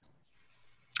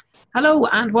Hello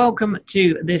and welcome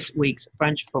to this week's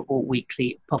French Football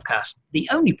Weekly podcast, the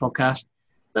only podcast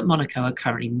that Monaco are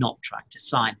currently not tracked to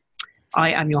sign.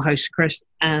 I am your host, Chris,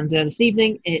 and this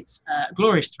evening it's a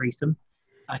glorious threesome.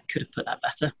 I could have put that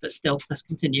better, but still, let's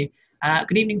continue.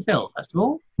 Good evening, Phil, first of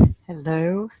all.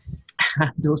 Hello.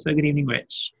 And also good evening,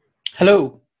 Rich.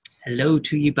 Hello. Hello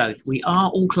to you both. We are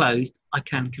all closed, I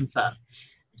can confirm.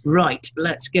 Right,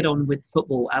 let's get on with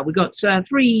football. We've got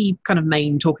three kind of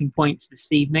main talking points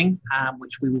this evening,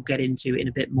 which we will get into in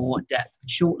a bit more depth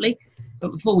shortly.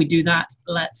 But before we do that,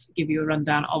 let's give you a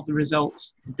rundown of the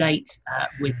results to date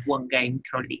with one game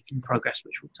currently in progress,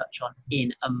 which we'll touch on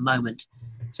in a moment.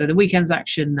 So the weekend's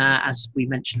action, as we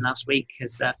mentioned last week,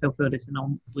 as Phil filled it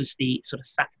on, was the sort of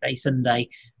Saturday, Sunday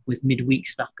with midweek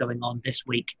stuff going on this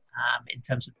week in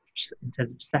terms of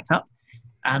setup.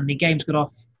 And the games got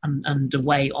off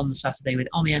underway on the Saturday with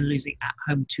Amiens losing at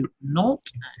home to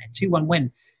Nantes, a 2-1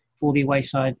 win for the away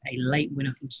side. A late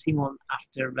winner from Simon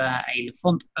after a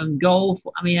Lafont own goal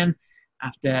for Amiens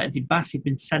after Dibas had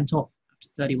been sent off after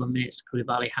 31 minutes.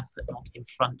 Koulibaly had put Nantes in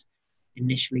front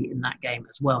initially in that game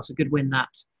as well. So good win that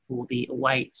for the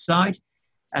away side.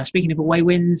 Speaking of away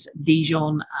wins,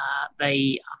 Dijon,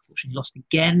 they unfortunately lost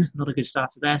again. Not a good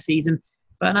start to their season.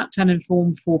 But an upturn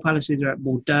form for Palaiseau at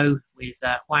Bordeaux with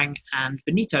Huang and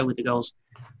Benito with the goals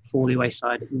for the away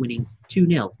side, winning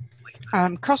 2-0.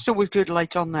 Costa was good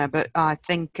late on there, but I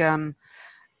think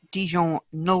Dijon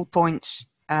 0 points,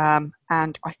 and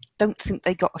I don't think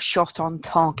they got a shot on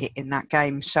target in that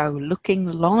game. So looking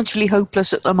largely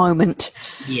hopeless at the moment.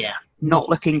 Yeah. Not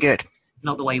looking good.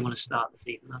 Not the way you want to start the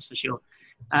season, that's for sure.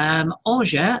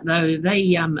 Angers, though,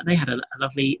 they had a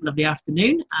lovely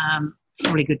afternoon.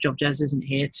 Really good job, Jez isn't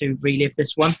here to relive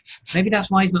this one. Maybe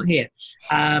that's why he's not here.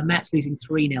 Metz losing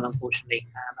 3-0, unfortunately.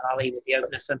 Malali with the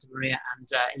opener, Santa Maria, and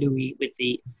Louis with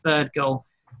the third goal.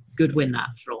 Good win that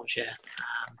for Angers.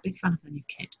 Big fan of the new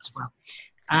kit as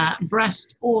well.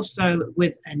 Brest also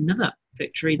with another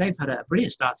victory. They've had a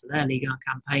brilliant start to their Ligue 1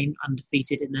 campaign,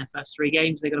 undefeated in their first three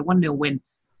games. They got a 1-0 win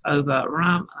over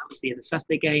Reims. That was the other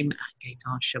Saturday game.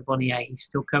 Gaetan Charbonnier, he's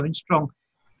still going strong.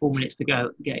 4 minutes to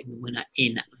go, getting the winner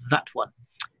in that one.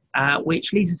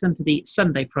 Which leads us into the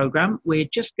Sunday programme. We're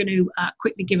just going to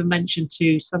quickly give a mention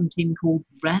to some team called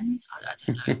Rennes. I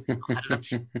don't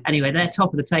know. Anyway, they're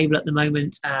top of the table at the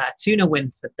moment. 2-0 win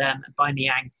for them by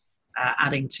Niang,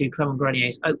 adding to Clement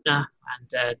Grenier's opener.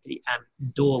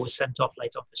 And Dor was sent off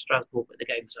late on for Strasbourg, but the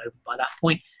game was over by that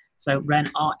point. So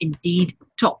Rennes are indeed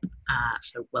top.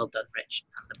 So well done, Rich,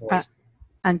 and the boys.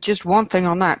 And just one thing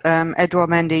on that,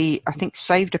 Edouard Mendy, I think,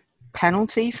 saved a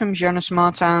penalty from Jonas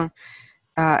Martin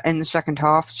in the second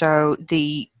half. So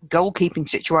the goalkeeping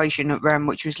situation at Rennes,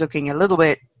 which was looking a little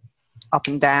bit up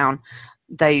and down,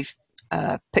 they've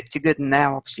picked a good one there.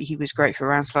 Obviously, he was great for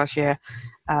Reims last year.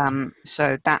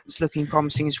 So that's looking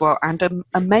promising as well. And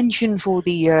a mention for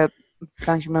the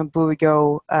Benjamin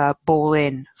Bourigeaud ball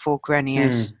in for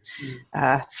Grenier's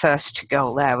first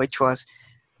goal there, which was...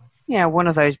 Yeah, one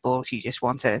of those balls you just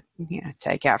want to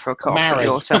take out for a coffee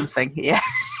or something. Yeah.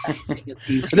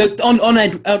 Look, on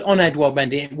Edouard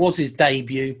Mendy, it was his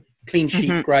debut. Clean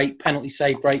sheet, great. Penalty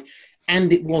save, great.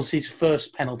 And it was his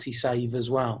first penalty save as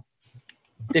well.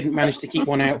 Didn't manage to keep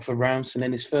one out for Reims, and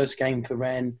then his first game for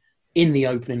Rennes in the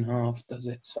opening half does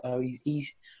it. So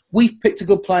we've picked a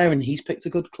good player, and he's picked a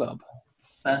good club.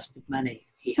 First of many,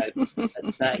 he hopes.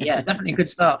 But, definitely a good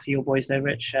start for your boys there,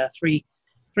 Rich.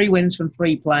 Three wins from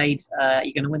three played.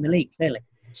 You're going to win the league, clearly.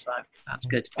 So that's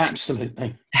good.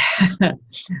 Absolutely.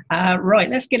 Right,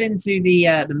 let's get into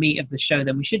the meat of the show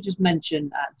then. We should just mention,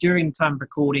 during time of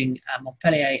recording,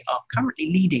 Montpellier are currently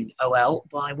leading OL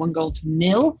by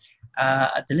 1-0.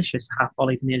 A delicious half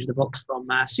volley from the edge of the box from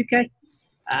Suke.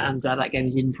 And that game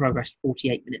is in progress,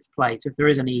 48 minutes played. So if there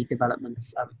is any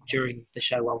developments during the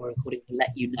show while we're recording, we'll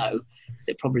let you know, because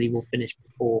it probably will finish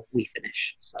before we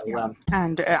finish. So,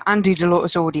 And Andy Delort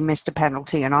has already missed a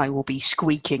penalty, and I will be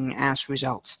squeaking as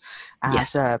results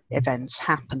as events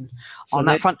happen on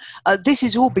that front. This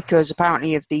is all because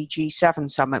apparently of the G7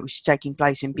 summit, which is taking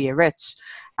place in Biarritz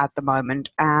at the moment.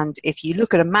 And if you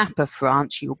look at a map of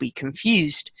France, you'll be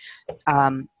confused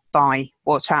by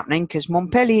what's happening, because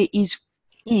Montpellier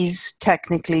is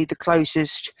technically the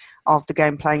closest of the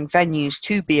game-playing venues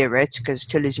to Biarritz, because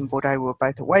Toulouse and Bordeaux were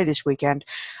both away this weekend.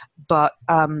 But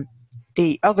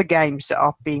the other games that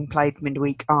are being played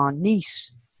midweek are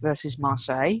Nice versus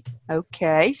Marseille.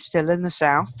 Okay, still in the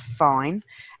south, fine.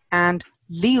 And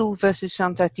Lille versus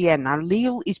Saint-Etienne. Now,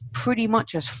 Lille is pretty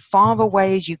much as far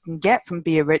away as you can get from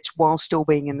Biarritz while still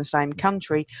being in the same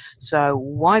country. So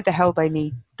why the hell they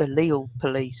need the Lille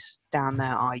police down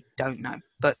there, I don't know.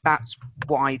 But that's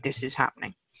why this is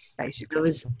happening. basically. There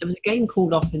was a game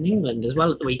called off in England as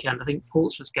well at the weekend. I think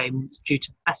Portsmouth's game was due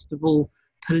to festival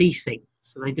policing,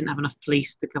 so they didn't have enough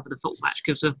police to cover the football match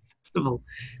because of festival.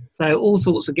 So all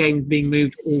sorts of games being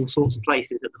moved all sorts of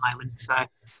places at the moment. So,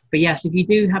 but yes, if you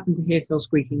do happen to hear Phil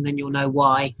squeaking, then you'll know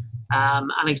why.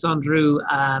 Alexandru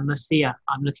Murcia,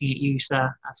 I'm looking at you,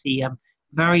 sir, as he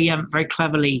very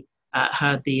cleverly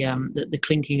heard the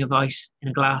clinking of ice in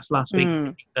a glass last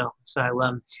week, Phil.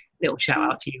 So little shout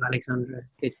out to you, Alexandra.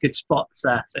 Good spot,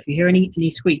 sir. So if you hear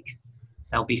any squeaks,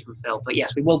 they'll be from Phil. But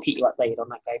yes, we will keep you updated on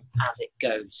that game as it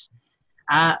goes.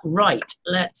 Right,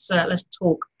 let's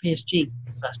talk PSG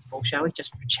first of all, shall we?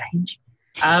 Just for a change.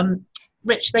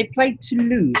 Rich, they played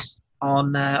Toulouse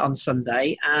on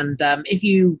Sunday, and if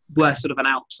you were sort of an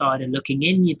outsider looking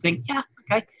in, you'd think, yeah,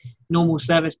 okay, normal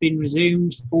service being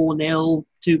resumed, 4-0,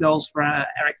 2 goals for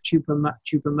Eric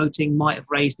Choupo-Moting might have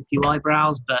raised a few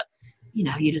eyebrows, but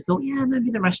you'd have thought, yeah,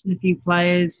 maybe they're resting a few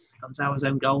players. Gonzalo's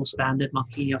own goal, standard.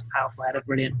 Marquinhos, powerful header,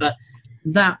 brilliant. But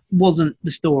that wasn't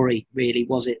the story, really,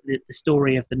 was it? The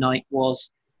story of the night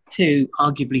was 2,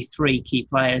 arguably 3 key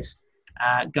players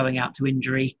going out to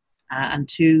injury, and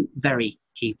 2 very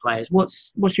key players.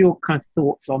 What's your kind of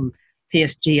thoughts on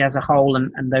PSG as a whole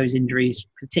and those injuries,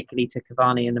 particularly to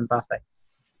Cavani and Mbappe?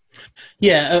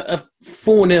 Yeah, a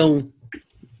 4-0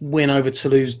 win over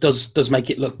Toulouse does make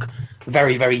it look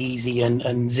very, very easy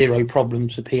and zero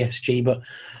problems for PSG. But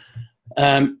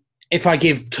if I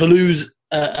give Toulouse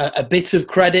a bit of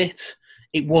credit,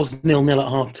 it was 0-0 at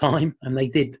half time, and they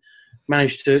did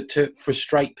manage to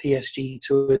frustrate PSG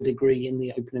to a degree in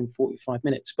the opening 45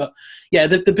 minutes. But yeah,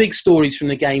 the big stories from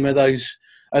the game are those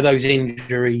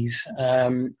injuries.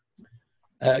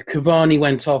 Cavani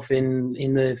went off in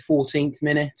the 14th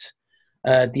minute.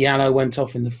 Diallo went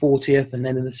off in the 40th, and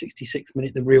then in the 66th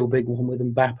minute, the real big one with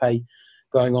Mbappe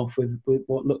going off with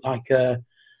what looked like a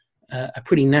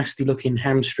pretty nasty-looking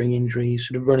hamstring injury,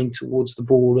 sort of running towards the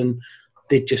ball, and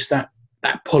did just that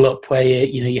pull-up where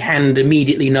your hand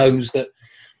immediately knows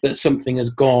that something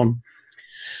has gone.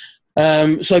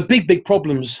 So big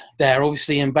problems there.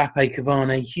 Obviously, Mbappe,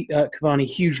 Cavani,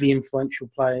 hugely influential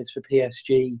players for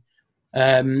PSG.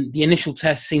 The initial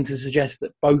tests seem to suggest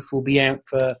that both will be out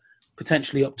for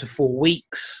potentially up to 4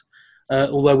 weeks,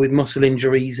 although with muscle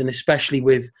injuries, and especially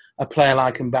with a player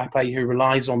like Mbappe who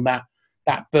relies on that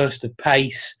burst of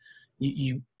pace,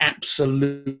 you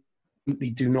absolutely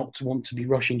do not want to be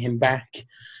rushing him back.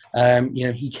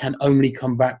 He can only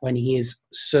come back when he is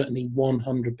certainly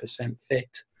 100%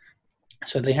 fit.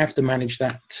 So they have to manage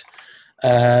that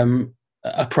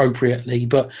appropriately.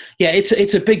 But yeah,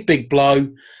 it's a big blow.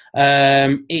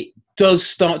 It does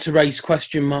start to raise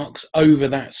question marks over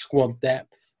that squad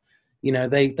depth.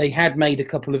 They had made a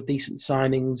couple of decent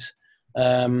signings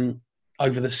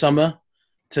over the summer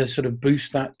to sort of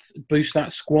boost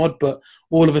that squad, but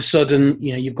all of a sudden,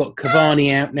 you've got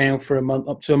Cavani out now for a month,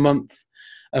 up to a month,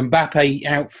 Mbappe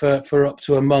out for up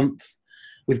to a month.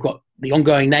 We've got the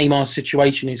ongoing Neymar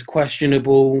situation is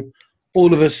questionable.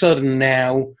 All of a sudden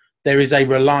now, there is a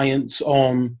reliance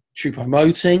on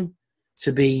Choupo-Moting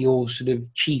to be your sort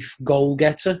of chief goal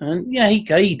getter. And yeah,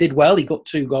 he did well. He got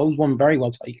 2 goals, one very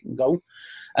well taken goal.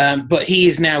 But he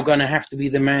is now going to have to be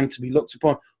the man to be looked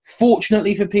upon.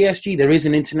 Fortunately for PSG, there is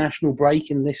an international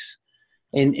break in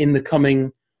the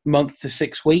coming month to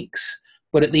 6 weeks.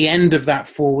 But at the end of that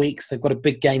 4 weeks, they've got a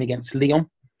big game against Lyon.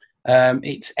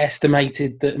 It's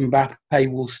estimated that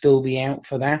Mbappe will still be out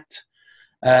for that.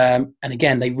 And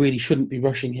again, they really shouldn't be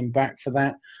rushing him back for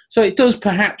that. So it does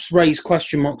perhaps raise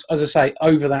question marks, as I say,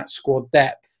 over that squad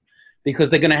depth, because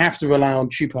they're going to have to rely on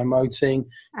Choupo-Moting.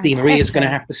 Di Maria's going to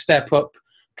have to step up.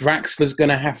 Draxler's going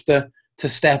to have to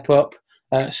step up.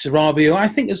 Sarabia, I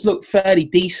think, has looked fairly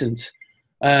decent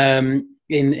in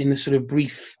the sort of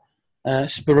brief,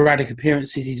 sporadic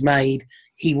appearances he's made.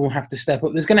 He will have to step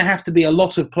up. There's going to have to be a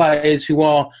lot of players who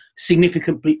are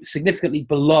significantly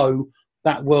below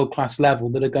that world-class level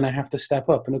that are going to have to step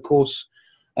up. And of course,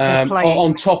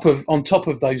 on top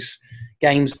of those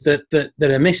games that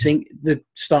are missing, the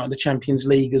start of the Champions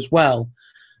League as well.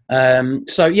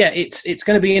 So yeah, it's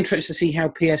going to be interesting to see how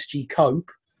PSG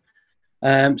cope.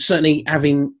 Certainly,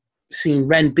 having seen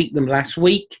Rennes beat them last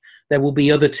week, there will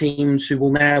be other teams who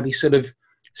will now be sort of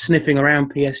sniffing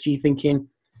around PSG, thinking,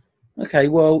 okay,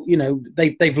 well,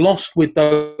 they've lost with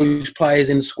those players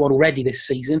in the squad already this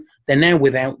season. They're now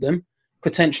without them.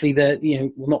 Potentially,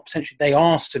 not potentially, they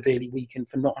are severely weakened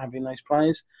for not having those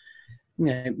players.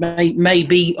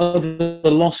 Maybe other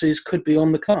losses could be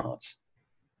on the cards.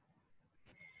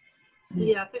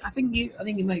 Yeah, I think you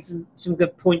make some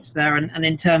good points there, and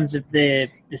in terms of the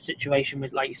situation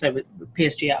with, like you say, with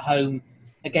PSG at home,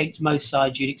 against most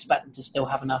sides, you'd expect them to still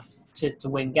have enough to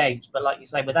win games. But like you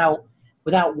say, without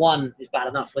one is bad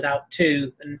enough. Without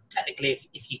two, and technically,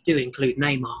 if you do include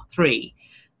Neymar, three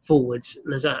forwards,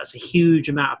 that's a huge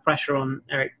amount of pressure on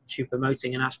Eric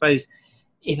Choupo-Moting. And I suppose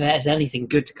if there's anything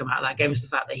good to come out of that game, it's the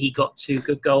fact that he got two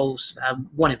good goals.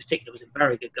 One in particular was a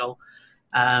very good goal,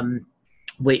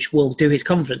 which will do his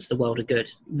confidence the world of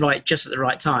good, right, just at the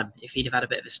right time. If he'd have had a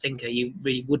bit of a stinker, you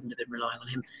really wouldn't have been relying on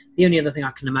him. The only other thing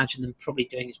I can imagine them probably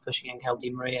doing is pushing Angel Di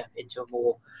Maria into a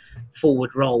more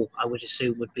forward role, I would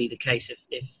assume would be the case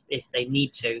if they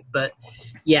need to. But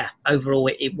yeah, overall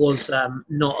it was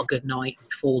not a good night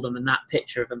for them, and that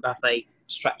picture of Mbappe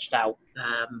stretched out,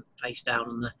 face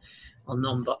down on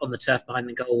the turf behind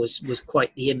the goal was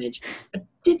quite the image. I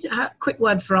did a quick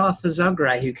word for Arthur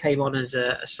Zagre, who came on as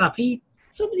a sub. He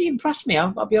somebody impressed me.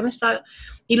 I'll be honest.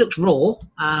 He looks raw.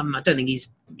 I don't think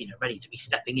he's ready to be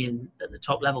stepping in at the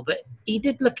top level, but he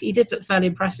did look fairly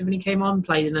impressive when he came on.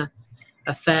 Played in a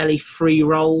fairly free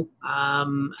role.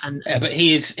 But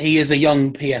he is a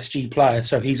young PSG player,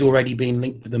 so he's already been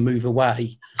linked with a move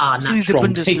away to the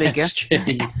Bundesliga.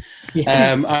 PSG.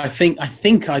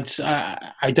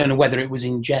 I don't know whether it was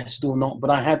in jest or not, but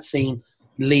I had seen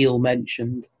Lille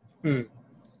mentioned.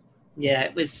 Yeah,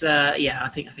 it was. I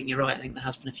think you're right. I think there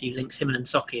has been a few links. Him and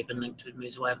Soccer have been linked with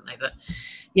moves away, haven't they? But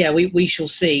yeah, we shall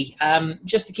see.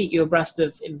 Just to keep you abreast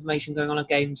of information going on at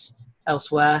games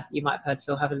elsewhere, you might have heard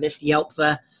Phil have a lift Yelp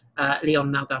there.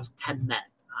 Lyon now down to 10 men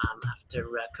after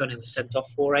Koné was sent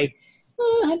off for a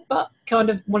headbutt, kind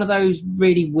of one of those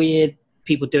really weird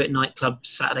people do at nightclubs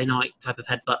Saturday night type of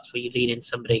headbutts where you lean in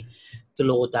somebody to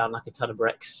lord down like a ton of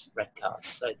bricks, red cards.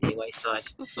 So the away side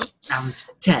down to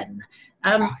 10.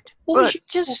 But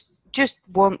just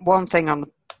one thing on the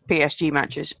PSG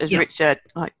matches, as Rich said,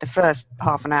 like the first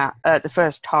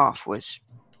half was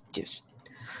just.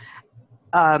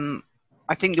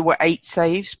 I think there were 8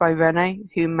 saves by René,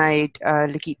 who made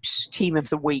L'Équipe's team of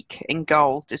the week in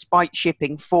goal, despite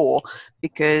shipping 4,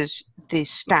 because the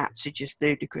stats are just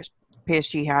ludicrous.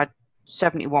 PSG had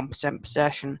 71%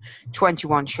 possession,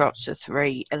 21 shots to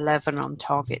 3, 11 on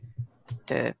target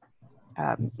to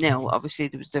nil. Obviously,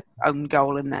 there was the own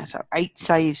goal in there. So 8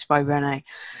 saves by René,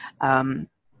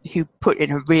 who put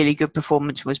in a really good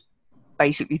performance, was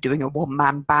basically doing a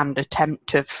one-man band attempt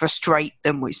to frustrate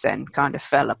them, which then kind of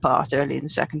fell apart early in the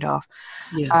second half.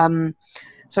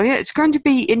 It's going to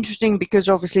be interesting because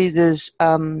obviously there's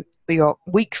we got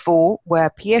week 4 where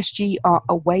PSG are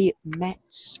away at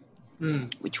Metz,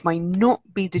 which may not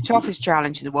be the toughest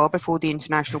challenge in the world before the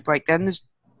international break. Then there's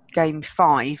game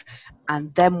 5,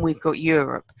 and then we've got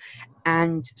Europe.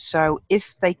 And so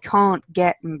if they can't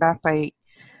get Mbappe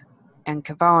and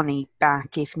Cavani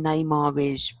back, if Neymar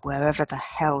is wherever the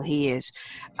hell he is,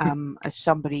 as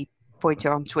somebody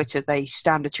pointed on Twitter, they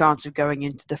stand a chance of going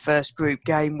into the first group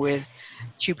game with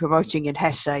Choupo-Moting and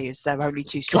Hesse as their only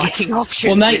 2 striking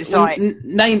options.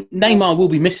 Neymar will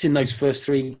be missing those first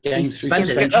 3 games through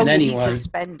suspension anyway. He's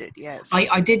suspended, yes.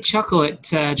 I did chuckle at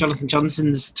Jonathan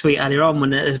Johnson's tweet earlier on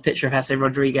when there's a picture of Hesse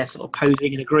Rodriguez sort of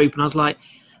posing in a group, and I was like,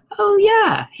 oh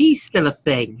yeah, he's still a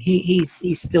thing. He's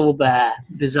still there.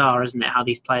 Bizarre, isn't it? How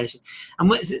these players.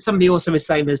 And somebody also was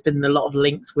saying there's been a lot of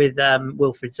links with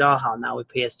Wilfried Zaha now with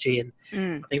PSG, and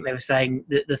I think they were saying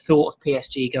that the thought of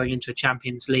PSG going into a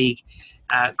Champions League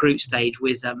group stage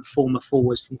with former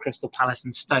forwards from Crystal Palace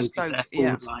and Stoke as their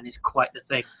forward line is quite the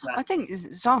thing. So I think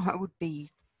Zaha would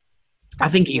be. I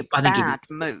think a bad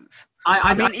move.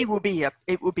 I mean, it would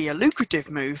be a lucrative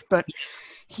move, but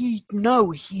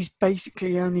he's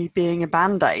basically only being a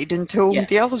band-aid until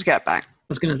the others get back. I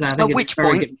was going to say, at which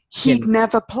point he'd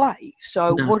never play.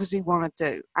 So what does he want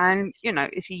to do? And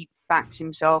if he backs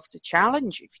himself to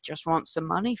challenge, if he just wants the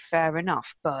money, fair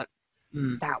enough. But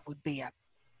that would be a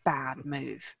bad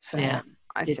move for him.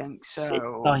 I think so.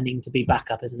 It's finding to be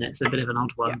backup, isn't it? It's a bit of an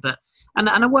odd one. Yeah. But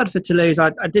and a word for Toulouse.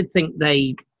 I did think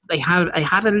they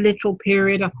had a little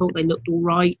period. I thought they looked all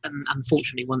right, and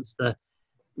unfortunately, once the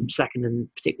second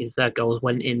and particularly the third goals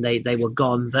went in, they were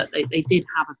gone. But they did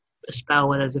have a spell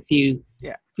where there's a few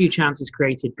chances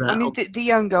created. But I mean,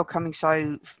 the own goal coming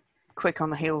so quick on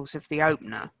the heels of the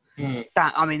opener,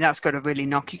 that's got to really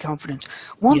knock your confidence.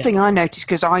 One thing I noticed,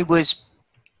 because I was,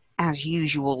 as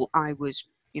usual,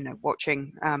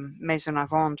 watching Maison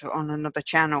Avant on another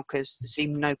channel because there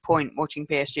seemed no point watching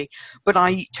PSG. But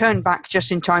I turned back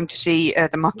just in time to see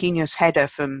the Marquinhos header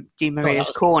from Di Maria's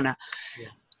corner. Yeah.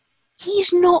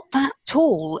 He's not that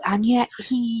tall, and yet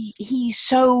he's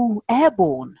so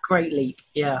airborne. Great leap,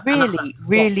 yeah.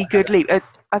 Really good leap.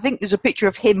 I think there's a picture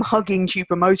of him hugging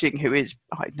Choupo-Moting, who is,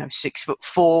 I don't know, 6'4"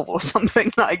 or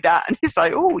something like that. And it's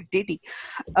like, oh, did he?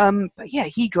 But yeah,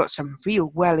 he got some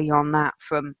real welly on that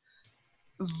from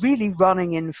really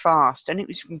running in fast. And it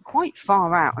was from quite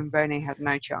far out, and Bernie had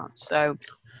no chance. So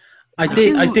I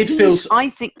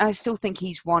still think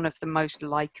he's one of the most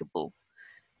likeable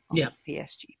of the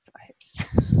PSG players.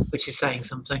 Which is saying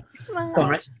something. Go on,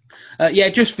 Rich.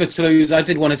 Just for Toulouse, I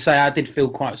did want to say I did feel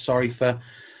quite sorry for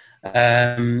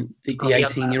the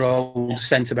 18-year-old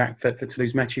centre-back for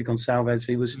Toulouse, Mathieu Gonçalves.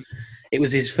 It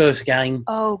was his first game.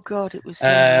 Oh, God, it was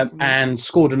him, and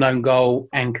scored an own goal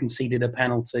and conceded a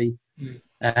penalty.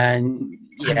 And,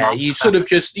 you sort of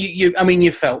just...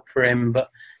 you felt for him, but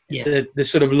the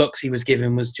sort of looks he was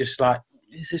given was just like,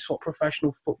 is this what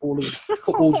professional football's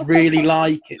really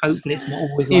like? Hopefully it's not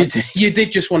always like that. You did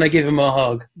just want to give him a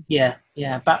hug. Yeah.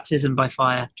 Baptism by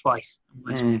fire twice.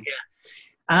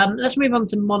 Let's move on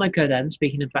to Monaco then,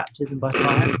 speaking of baptism by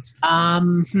fire.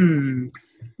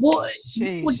 What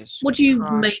do you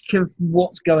make of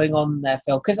what's going on there,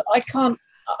 Phil? Because I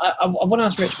want to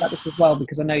ask Rich about this as well,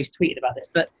 because I know he's tweeted about this,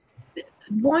 but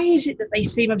why is it that they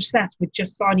seem obsessed with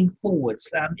just signing forwards?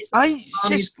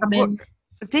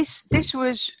 This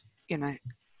was,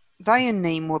 they and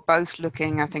Nîmes were both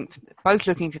looking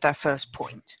for their first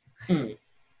point.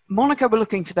 Monaco were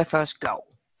looking for their first goal.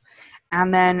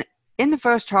 And then in the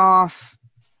first half,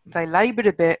 they laboured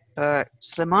a bit, but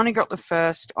Slimani got the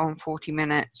first on 40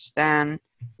 minutes. Then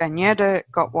Ben Yedder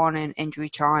got one in injury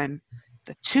time.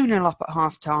 The 2-0 up at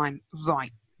half time.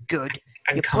 Right, good.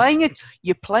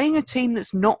 You're playing a team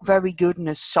that's not very good and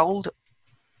has sold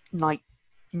like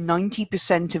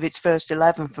 90% of its first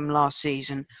 11 from last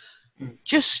season.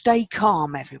 Just stay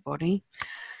calm, everybody.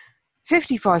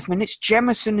 55 minutes,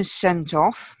 Jemison is sent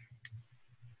off.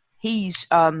 He's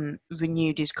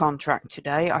renewed his contract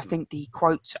today. I think the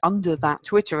quotes under that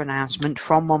Twitter announcement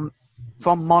from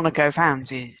Monaco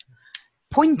fans is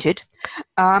pointed.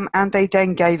 And they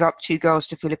then gave up 2 goals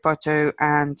to Philippe Otto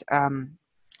and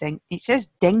it says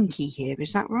Denki here.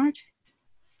 Is that right?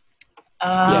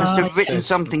 I must have written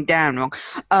something down wrong.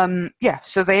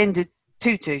 So they ended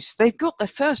 2-2. So they've got their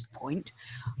first point,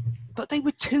 but they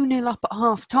were 2-0 up at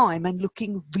half time and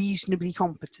looking reasonably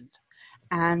competent.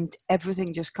 And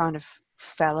everything just kind of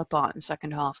fell apart in the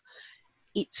second half.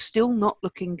 It's still not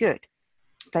looking good.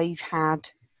 They've had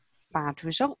bad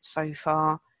results so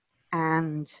far,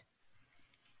 and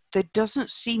there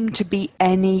doesn't seem to be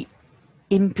any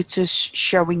impetus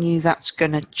showing you that's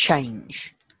going to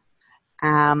change.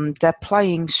 They're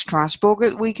playing Strasbourg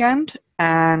at the weekend,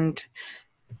 and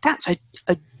that's a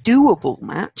doable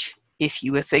match if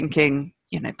you were thinking,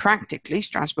 practically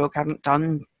Strasbourg haven't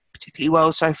done particularly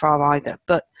well so far either.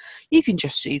 But you can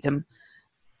just see them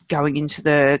going into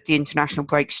the international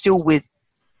break still with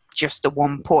just the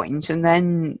 1 point and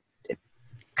then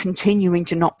continuing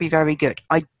to not be very good.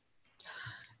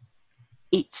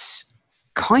 It's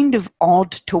kind of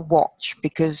odd to watch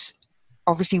because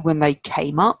obviously when they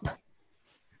came up,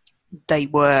 they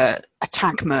were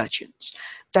attack merchants.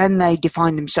 Then they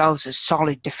defined themselves as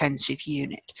solid defensive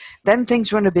unit. Then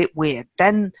things went a bit weird.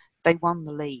 Then they won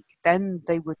the league. Then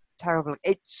they were terrible.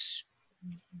 It's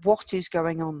what is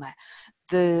going on there.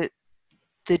 The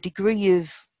degree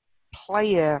of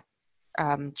player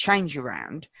change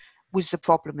around was the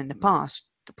problem in the past.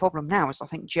 The problem now, as I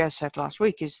think Jez said last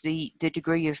week, is the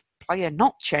degree of player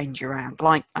not change around.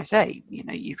 Like I say,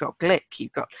 you've got Glick,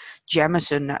 you've got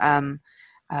Jemison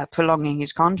prolonging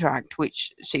his contract,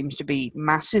 which seems to be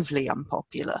massively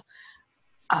unpopular.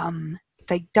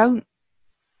 They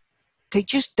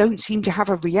just don't seem to have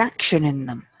a reaction in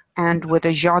them. And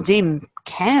whether Jardim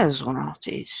cares or not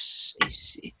it's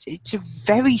a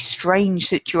very strange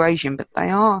situation. But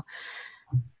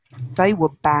they were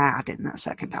bad in that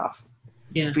second half.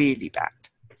 Yeah, really bad.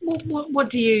 What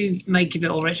do you make of it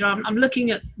all, Rich? I'm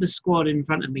looking at the squad in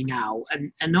front of me now,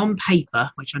 and on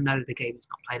paper, which I know the game is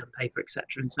not played on paper, etc.,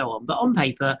 and so on, but on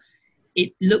paper,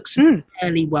 it looks a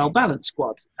fairly well-balanced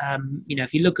squad.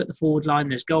 If you look at the forward line,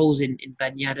 there's goals in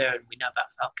Ben Yedder, and we know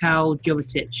about Falcao.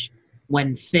 Jovetic,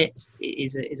 when fit,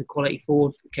 is a quality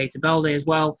forward. Keita Balde as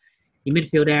well. Your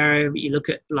midfield area, you look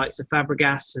at likes of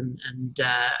Fabregas and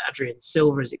Adrien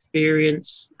Silva's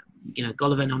experience.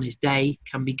 Golovin on his day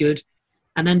can be good.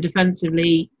 And then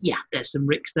defensively, there's some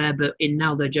ricks there, but in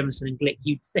Naldo, Jemison and Glick,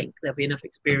 you'd think there'll be enough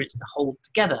experience to hold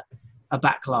together a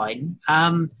back line.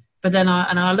 But then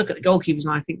I look at the goalkeepers,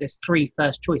 and I think there's 3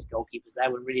 first-choice goalkeepers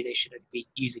there when really they should be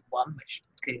using 1, which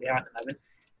clearly they are at the moment.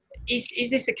 Is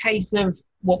this a case of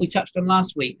what we touched on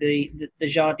last week, the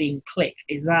Jardim click?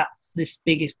 Is that this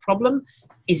biggest problem?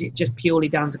 Is it just purely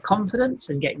down to confidence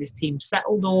and getting this team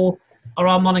settled, or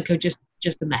are Monaco just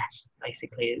a mess,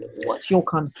 basically? What's your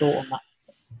kind of thought on that?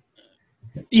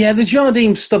 Yeah, the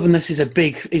Jardim stubbornness is a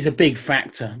big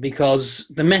factor, because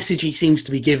the message he seems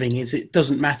to be giving is it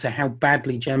doesn't matter how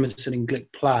badly Jemison and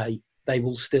Glick play, they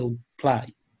will still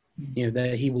play. You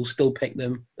know, he will still pick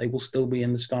them. They will still be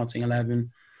in the starting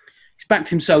 11. He's backed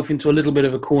himself into a little bit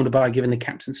of a corner by giving the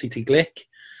captaincy to Glick,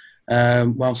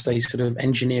 whilst they sort of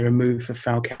engineer a move for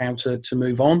Falcao to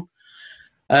move on.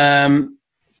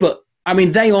 But I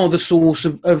mean, they are the source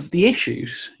of the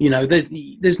issues. You know,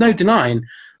 there's no denying.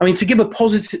 I mean, to give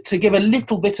a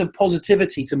little bit of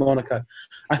positivity to Monaco,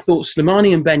 I thought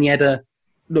Slimani and Ben Yedder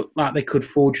looked like they could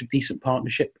forge a decent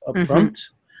partnership up front.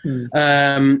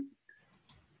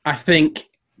 I think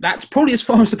that's probably as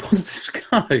far as the positives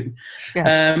go.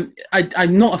 Yeah.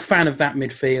 I'm not a fan of that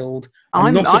midfield.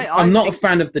 I'm not a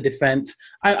fan of the defence.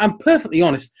 I'm perfectly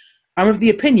honest. I'm of the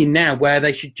opinion now where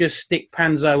they should just stick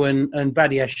Panzo and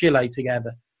Badiashile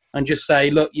together and just say,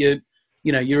 look, you're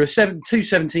a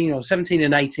 17 or 17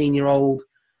 and 18-year-old.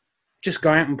 Just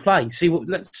go out and play.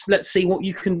 Let's see what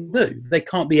you can do. They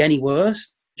can't be any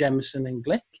worse, Jemison and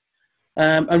Glick.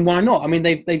 And why not? I mean,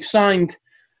 they've signed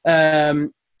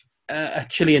a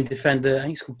Chilean defender. I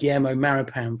think it's called Guillermo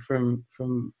Maripan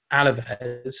from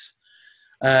Alaves.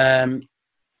 I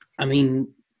mean,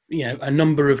 you know, a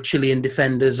number of Chilean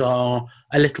defenders are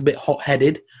a little bit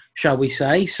hot-headed, shall we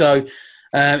say? So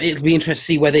it'll be interesting to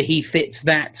see whether he fits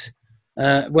that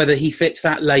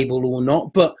label or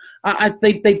not. But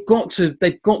they've got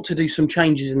to do some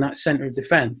changes in that centre of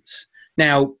defence.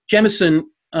 Now, Jemison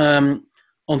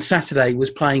on Saturday was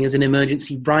playing as an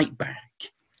emergency right back,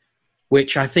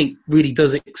 which I think really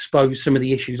does expose some of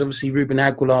the issues. Obviously, Ruben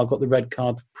Aguilar got the red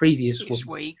card previous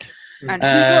week. And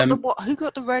who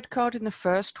got the red card in the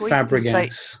first week?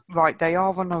 Fabregas. They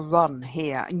are on a run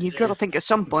here. And you've got to think at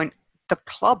some point, the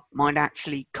club might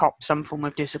actually cop some form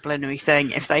of disciplinary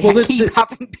thing if they keep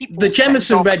having people... The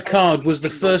Jemison red card was the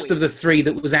first of the three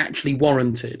that was actually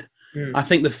warranted. I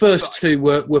think the first two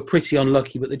were pretty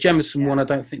unlucky, but the Jemison one, I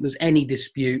don't think there's any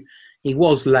dispute. He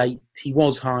was late, he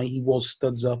was high, he was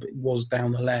studs up, it was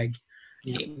down the leg.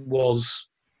 It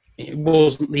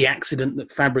wasn't the accident that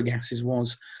Fabregas's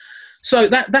was. So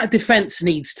that defence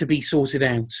needs to be sorted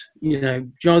out. You know,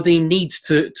 Jardim needs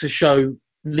to show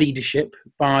leadership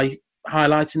by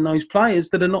highlighting those players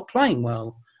that are not playing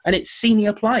well. And it's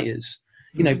senior players.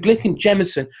 You know, Glick and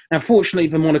Jemison. Now, fortunately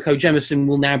for Monaco, Jemison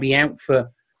will now be out for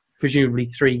presumably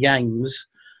 3 games.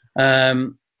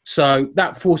 So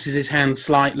that forces his hand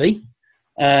slightly.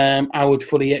 I would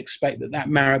fully expect that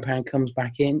Maripan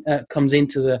comes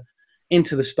into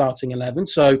the starting 11.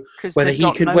 So whether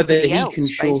he can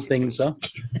shore things up,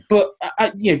 but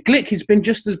Glick has been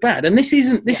just as bad, and this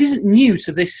isn't new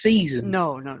to this season.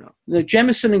 No.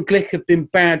 Jemison and Glick have been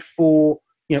bad for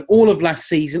all of last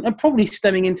season, and probably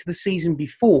stemming into the season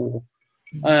before.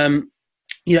 I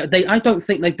don't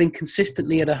think they've been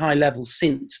consistently at a high level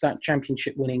since that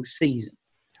championship winning season.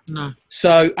 No.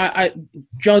 So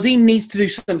Jardim needs to do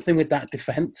something with that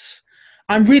defence.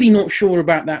 I'm really not sure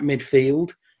about that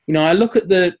midfield. You know, I look at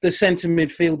the centre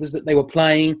midfielders that they were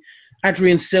playing.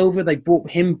 Adrian Silva, they brought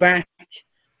him back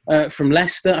from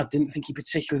Leicester. I didn't think he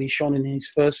particularly shone in his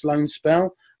first loan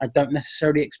spell. I don't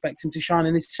necessarily expect him to shine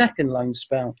in his second loan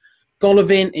spell.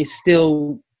 Golovin is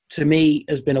still, to me,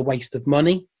 has been a waste of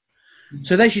money.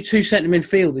 So there's your 2 centre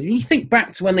midfielders. You think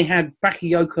back to when they had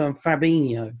Bakayoko and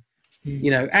Fabinho,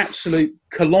 absolute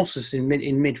colossus in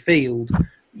midfield.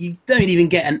 You don't even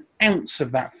get an ounce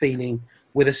of that feeling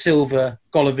with a Silva,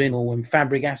 Golovin, or when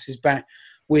Fabregas is back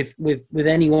with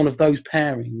any one of those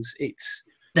pairings. It's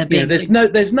there's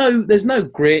no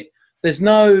grit, there's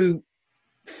no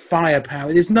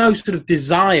firepower, there's no sort of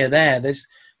desire there. There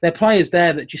are players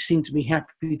there that just seem to be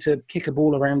happy to kick a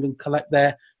ball around and collect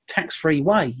their tax-free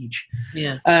wage.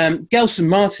 Gelson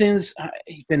Martins,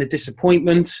 he's been a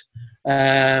disappointment.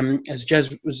 As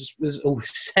Jez was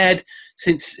always said,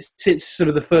 since sort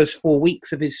of the first 4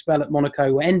 weeks of his spell at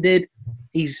Monaco ended,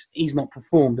 he's not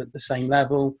performed at the same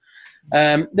level.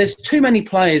 There's too many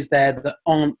players there that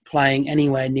aren't playing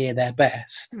anywhere near their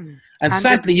best. And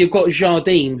sadly, you've got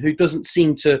Jardim, who doesn't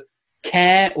seem to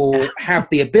care or have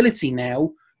the ability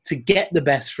now to get the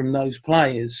best from those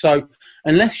players. So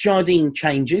unless Jardim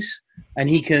changes and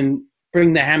he can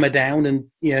bring the hammer down and,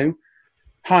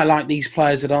 highlight these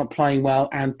players that aren't playing well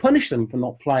and punish them for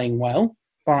not playing well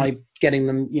by getting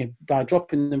them, by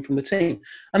dropping them from the team.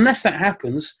 Unless that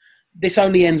happens, this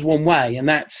only ends one way, and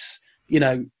that's,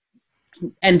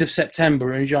 end of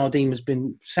September and Jardim has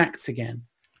been sacked again.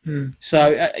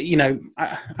 So,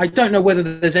 I don't know whether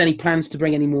there's any plans to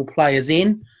bring any more players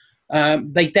in.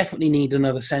 They definitely need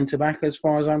another centre-back as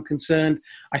far as I'm concerned.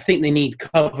 I think they need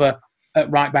cover at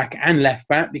right-back and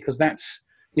left-back because that's,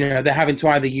 they're having to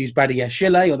either use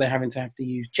Badiashile or they're having to have to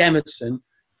use Jemison.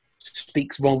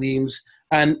 Speaks volumes.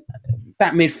 And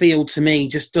that midfield, to me,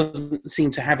 just doesn't seem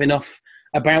to have enough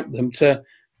about them to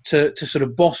sort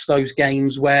of boss those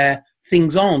games where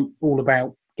things aren't all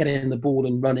about getting the ball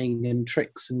and running and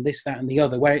tricks and this, that and the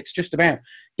other, where it's just about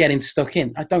getting stuck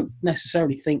in. I don't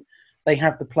necessarily think they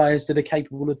have the players that are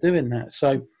capable of doing that.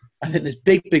 So I think there's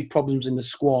big problems in the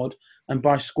squad, and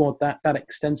by squad that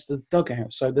extends to the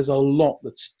dugout. So there's a lot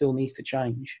that still needs to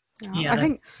change. I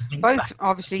think both,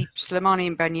 obviously, Slimani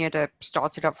and Ben Yedder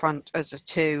started up front as a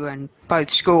 2 and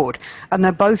both scored, and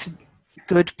they're both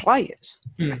good players,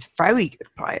 very good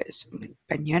players in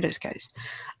Ben Yedder's case.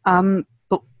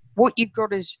 But what you've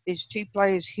got is 2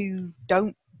 players who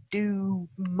don't do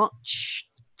much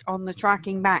on the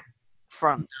tracking back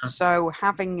front. So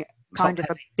having kind of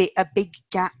a big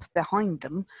gap behind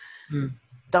them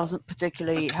doesn't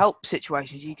particularly help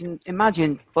situations. You can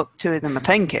imagine what 2 of them are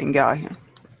thinking,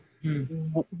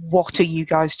 what are you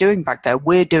guys doing back there?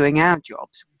 We're doing our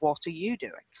jobs. What are you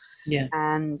doing? Yeah.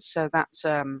 And so that's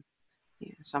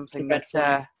something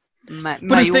that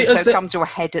may also come to a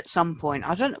head at some point.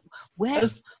 I don't know. What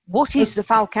is the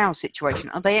Falcao situation?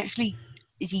 Are they actually...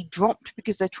 Is he dropped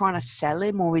because they're trying to sell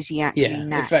him, or is he actually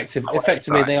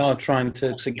effectively they are trying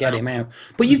to get him out.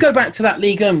 But you go back to that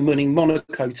Ligue 1 winning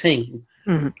Monaco team,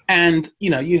 and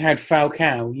you had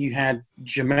Falcao, you had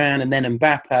Germain, and then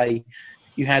Mbappe,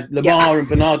 you had Lamar and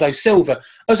Bernardo Silva.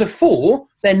 As a 4,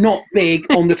 they're not big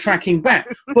on the tracking back,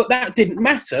 but that didn't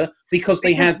matter because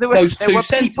they had those two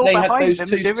centre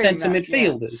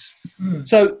midfielders.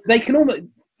 So they can almost...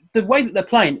 The way that they're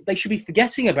playing, they should be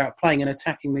forgetting about playing an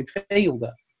attacking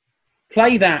midfielder.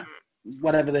 Play that,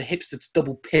 whatever the hipster's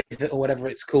double pivot or whatever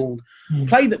it's called.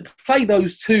 Play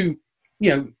those 2.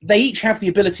 They each have the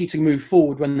ability to move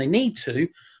forward when they need to,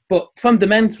 but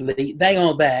fundamentally they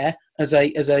are there as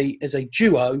a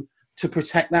duo to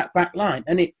protect that back line,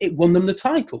 and it won them the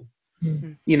title.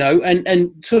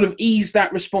 And sort of ease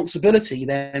that responsibility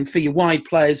then for your wide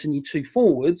players and your 2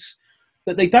 forwards.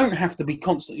 That they don't have to be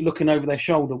constantly looking over their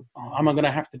shoulder. Am I going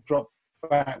to have to drop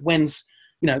back? When's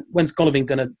Golovin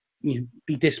going to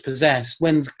be dispossessed?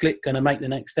 When's Glick going to make the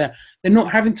next step? They're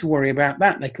not having to worry about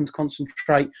that. They can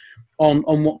concentrate on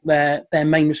what their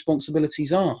main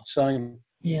responsibilities are. So,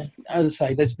 as I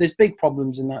say, there's big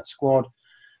problems in that squad.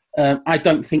 I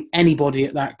don't think anybody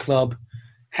at that club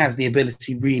has the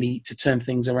ability really to turn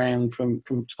things around from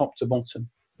top to bottom.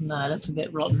 No, that's a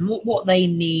bit rotten. What they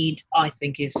need, I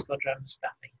think, is Squadron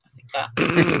Staffing. I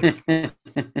think that.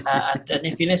 And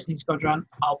if you're listening, Squadron,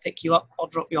 I'll pick you up. I'll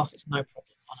drop you off. It's no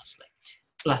problem, honestly.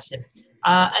 Bless him.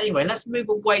 Anyway, let's move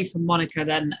away from Monaco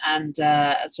then and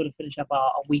sort of finish up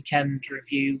our weekend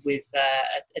review with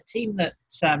a team that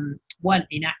weren't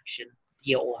in action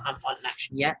or haven't won in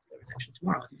action yet. They're in action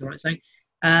tomorrow, I think I'm right saying.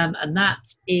 And that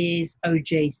is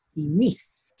OGC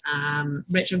Nice.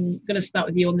 Rich, I'm going to start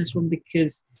with you on this one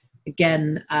because,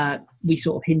 again, we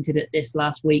sort of hinted at this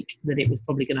last week that it was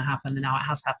probably going to happen, and now it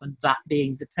has happened, that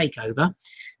being the takeover.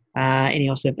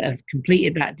 Ineos have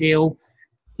completed that deal.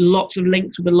 Lots of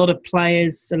links with a lot of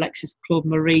players. Alexis Claude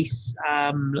Maurice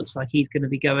looks like he's going to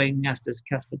be going, as does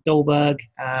Kasper Dolberg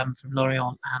from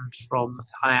Lorient and from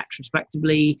Ajax,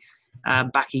 respectively.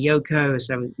 Bakayoko,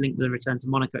 so linked with the return to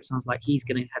Monaco, it sounds like he's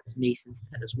going to head to Nice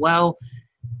instead as well.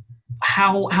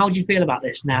 How do you feel about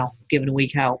this now, given a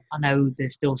week out? I know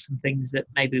there's still some things that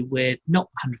maybe we're not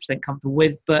 100% comfortable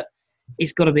with, but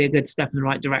it's got to be a good step in the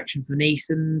right direction for Nice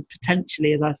and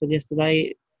potentially, as I said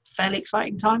yesterday, fairly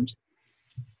exciting times.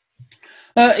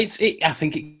 I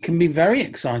think it can be very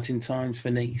exciting times for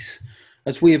Nice.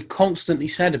 As we have constantly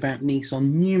said about Nice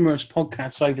on numerous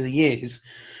podcasts over the years,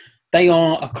 they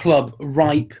are a club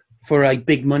ripe for a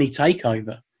big money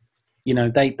takeover.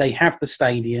 They have the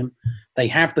stadium, they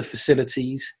have the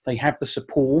facilities, they have the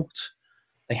support,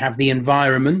 they have the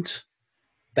environment.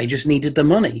 They just needed the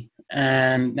money.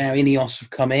 And now Ineos have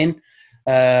come in.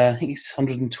 I think it's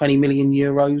 120 million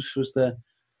euros was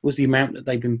the amount that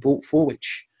they've been bought for,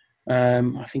 which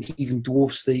I think even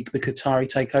dwarfs the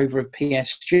Qatari takeover of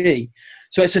PSG.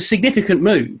 So it's a significant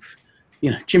move.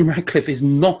 Jim Ratcliffe is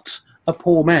not a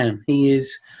poor man. He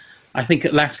is, I think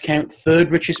at last count,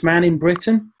 3rd richest man in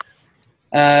Britain.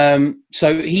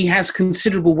 So he has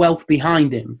considerable wealth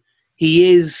behind him.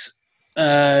 He is,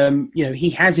 he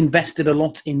has invested a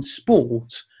lot in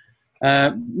sport.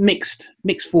 Mixed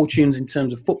fortunes in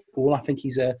terms of football. I think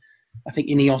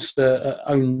Ineos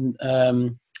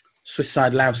own Swiss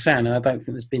side Lausanne, and I don't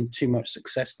think there's been too much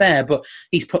success there. But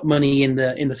he's put money in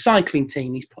the cycling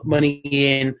team. He's put money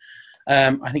in,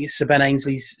 I think it's Sir Ben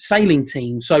Ainsley's sailing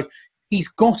team. So he's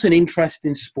got an interest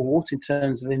in sport in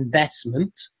terms of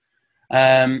investment.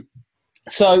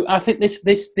 So I think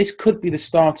this could be the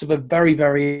start of a very,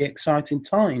 very exciting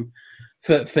time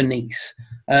for Nice.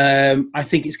 I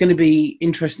think it's going to be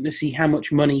interesting to see how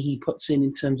much money he puts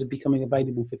in terms of becoming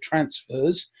available for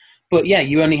transfers. But yeah,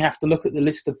 you only have to look at the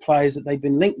list of players that they've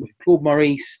been linked with. Claude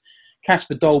Maurice,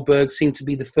 Casper Dolberg seem to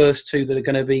be the first two that are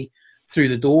going to be through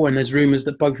the door, and there's rumours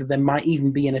that both of them might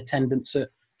even be in attendance at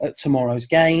tomorrow's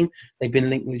game. They've been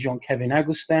linked with Jean-Kevin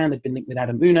Augustin. They've been linked with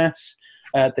Adam Unas.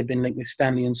 They've been linked with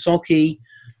Stanley Nsoki.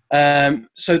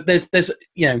 So there's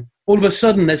all of a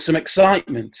sudden there's some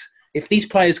excitement. If these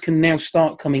players can now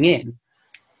start coming in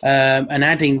and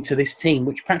adding to this team,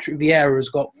 which Patrick Vieira has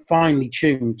got finely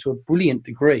tuned to a brilliant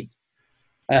degree,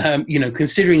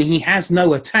 considering he has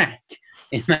no attack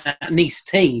in that Nice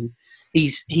team,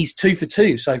 he's 2 for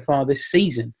 2 so far this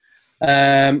season.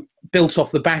 Built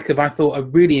off the back of, I thought, a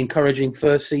really encouraging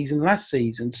first season last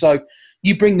season. So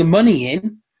you bring the money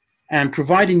in, and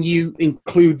providing you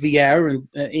include Vieira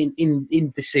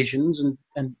in decisions and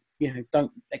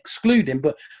don't exclude him,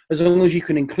 but as long as you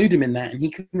can include him in that and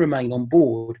he can remain on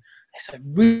board, it's a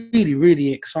really,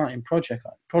 really exciting project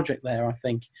there, I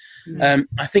think.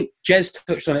 I think Jez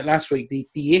touched on it last week.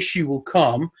 The issue will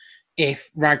come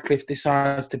if Radcliffe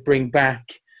decides to bring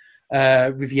back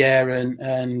Rivière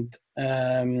and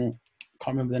can't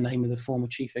remember the name of the former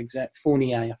chief exec,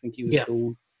 Fournier, I think he was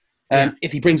called.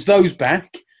 If he brings those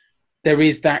back, there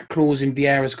is that clause in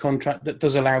Vieira's contract that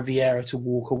does allow Vieira to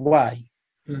walk away.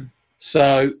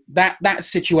 So that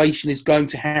situation is going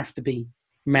to have to be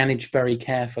managed very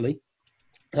carefully.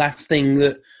 Last thing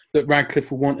that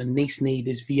Radcliffe will want and Nice need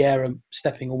is Vieira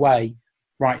stepping away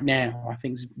right now. I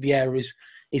think Vieira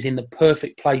is in the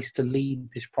perfect place to lead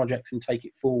this project and take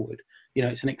it forward.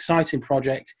 It's an exciting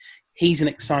project. He's an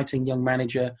exciting young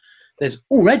manager. There's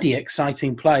already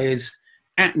exciting players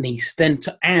at Nice. Then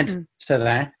to add to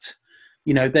that,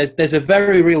 there's a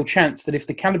very real chance that if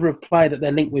the calibre of player that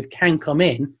they're linked with can come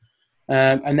in,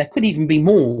 and there could even be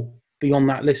more beyond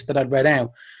that list that I'd read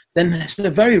out, then there's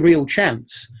a very real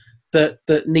chance that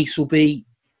Nice will be,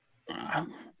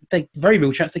 very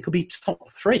real chance they could be top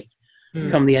 3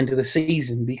 come the end of the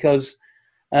season. Because,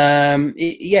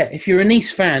 if you're a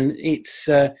Nice fan, it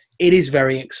is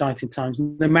very exciting times,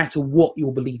 no matter what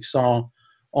your beliefs are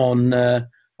on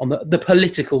the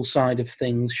political side of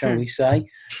things, shall we say?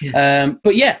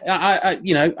 But yeah,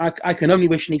 I can only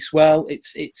wish Nice well.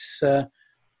 It's a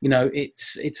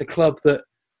club that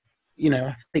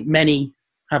I think many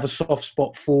have a soft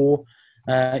spot for.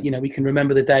 We can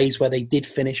remember the days where they did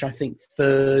finish, I think,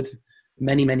 3rd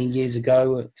many years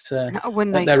ago at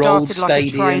when they their old started like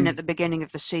stadium. A train at the beginning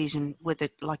of the season with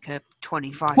like a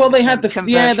 25%. Well, they had the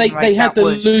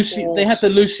the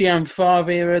Lucien Favre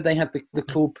era. They had the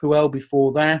Claude Puel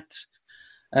before that,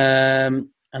 and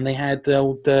they had the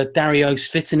old Dario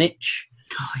Svitinic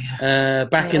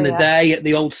back in the day at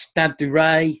the old Stade du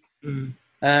Ray.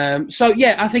 So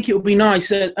yeah, I think it would be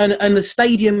nice, and the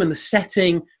stadium and the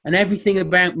setting and everything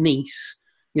about Nice,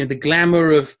 the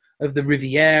glamour of the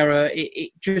Riviera,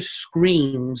 it just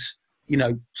screams,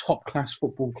 top class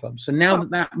football club. So now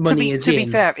that money is in. To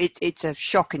be fair, it's a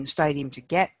shocking stadium to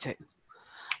get to.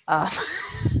 And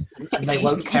they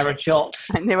won't care a jot.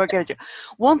 And they won't care a jot.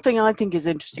 One thing I think is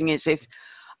interesting is if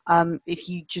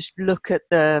you just look at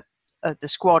the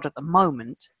squad at the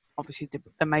moment, obviously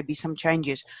there may be some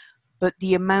changes, but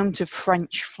the amount of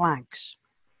French flags,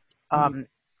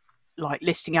 like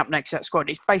listing up next to that squad,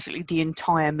 it's basically the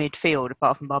entire midfield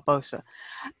apart from Barbosa,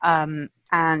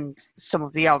 and some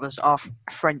of the others are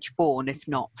French-born, if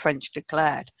not French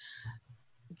declared.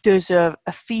 There's a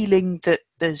feeling that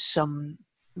there's some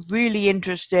really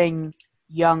interesting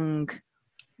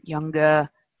younger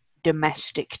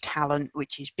domestic talent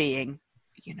which is being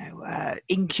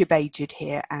incubated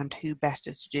here, and who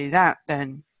better to do that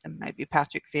than maybe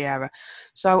Patrick Vieira.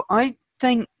 So I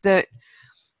think that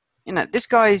this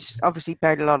guy's obviously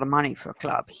paid a lot of money for a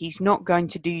club. He's not going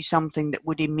to do something that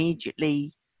would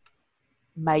immediately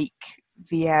make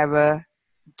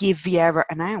give Vieira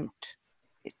an out.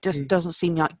 It just doesn't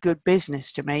seem like good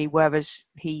business to me, whereas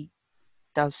he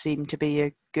does seem to be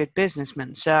a good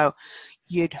businessman. So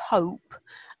you'd hope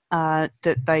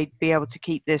that they'd be able to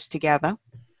keep this together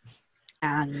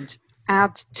and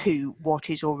add to what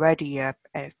is already a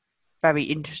very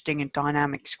interesting and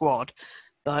dynamic squad.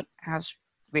 But as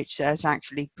Rich says,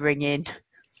 actually bring in,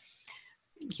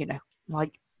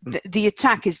 like the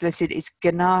attack is listed is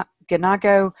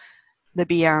Ganago,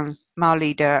 Lebihan,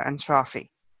 Maulida, and Srafi.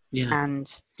 Yeah. And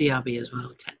Diaby as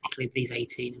well, technically, but he's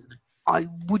 18, isn't he? I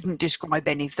wouldn't describe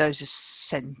any of those as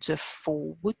centre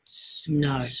forwards.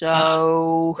 No.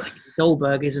 So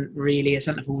Dolberg isn't really a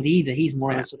centre forward either. He's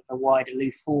more of a sort of a wide,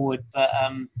 aloof forward. But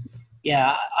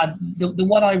the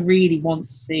one I really want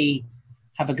to see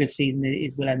have a good season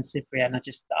is Willem Cyprien.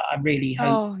 I really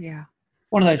hope.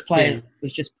 One of those players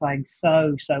was just playing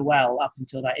so well up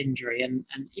until that injury, and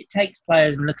it takes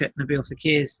players, and look at Nabil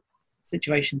Fekir's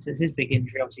situation since his big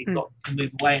injury. Obviously, he got to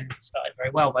move away and started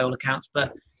very well by all accounts,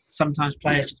 but sometimes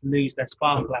players just lose their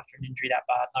sparkle after an injury that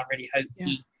bad, and I really hope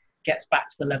he gets back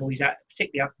to the level he's at.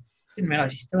 Particularly, I didn't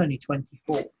realise he's still only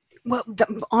 24. Well,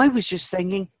 I was just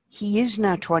thinking he is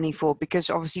now 24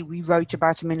 because obviously we wrote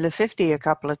about him in Le 50 a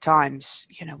couple of times,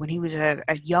 when he was a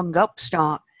young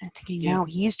upstart. And thinking now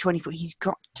he is 24. He's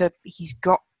got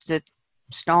to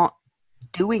start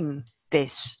doing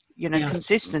this,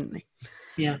 consistently.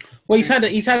 Yeah. Well, he's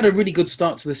had a really good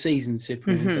start to the season,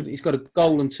 Cyprien. Mm-hmm. He's got a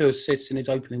goal and 2 assists in his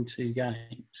opening 2 games.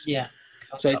 Yeah.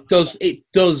 So it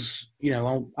does.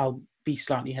 I'll be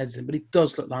slightly hesitant, but it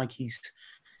does look like he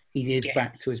is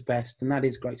back to his best, and that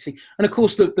is great to see. And of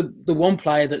course, the one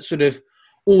player that sort of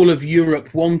all of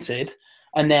Europe wanted,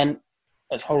 and then,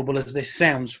 as horrible as this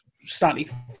sounds, slightly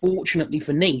fortunately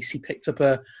for Nice, he picked up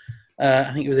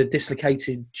I think it was a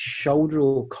dislocated shoulder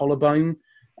or collarbone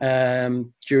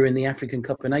during the African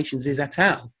Cup of Nations, is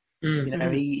Atal.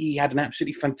 Mm-hmm. He had an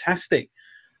absolutely fantastic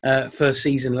first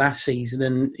season last season,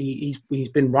 and he's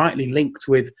been rightly linked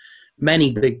with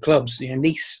many big clubs.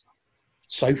 Nice,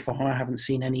 so far, I haven't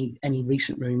seen any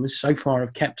recent rumours. So far,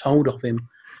 have kept hold of him.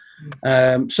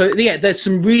 There's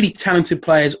some really talented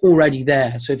players already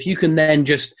there. So if you can then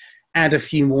just add a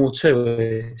few more to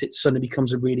it, it suddenly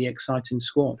becomes a really exciting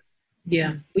squad.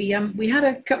 Yeah, we had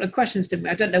a couple of questions, didn't we?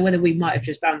 I don't know whether we might have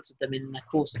just answered them in the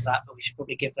course of that, but we should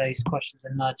probably give those questions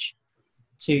a nudge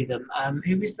to them.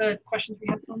 Who was the questions we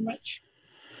had from, Rich?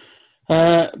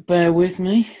 Bear with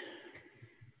me.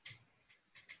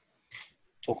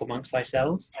 Talk amongst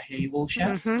thyselves. I hear you all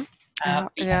shout. Mm-hmm.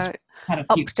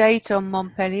 Update on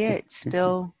Montpellier. It's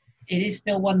still... It is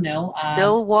still 1-0.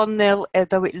 Still 1-0,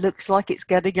 although it looks like it's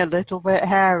getting a little bit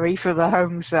hairy for the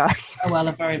home side. Oh, well,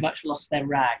 they've very much lost their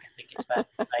rag, I think it's fair to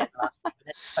say, in the last few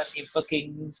minutes. Plenty of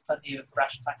bookings, plenty of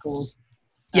rash tackles.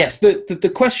 Yes,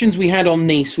 the questions we had on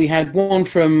Nice, we had one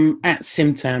from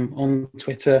 @Simtam on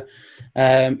Twitter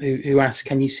who asked,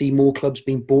 can you see more clubs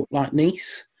being bought like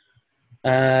Nice?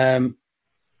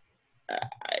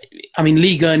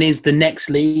 Ligue 1 is the next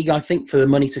league, I think, for the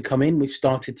money to come in. We've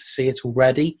started to see it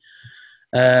already.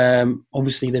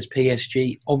 Obviously, there's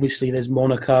PSG. Obviously, there's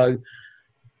Monaco.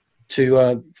 To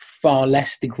a far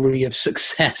less degree of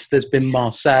success, there's been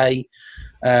Marseille.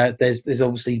 There's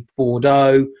obviously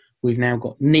Bordeaux. We've now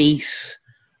got Nice.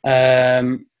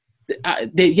 There's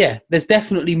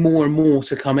definitely more and more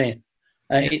to come in.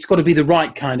 It's got to be the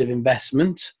right kind of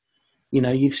investment.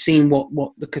 You've seen what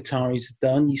the Qataris have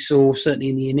done. You saw certainly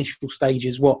in the initial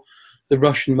stages what the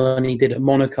Russian money did at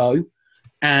Monaco,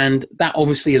 and that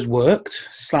obviously has worked.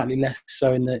 Slightly less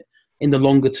so in the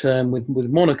longer term with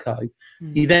Monaco.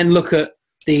 Mm. You then look at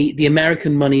the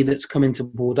American money that's come into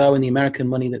Bordeaux and the American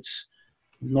money that's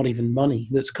not even money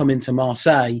that's come into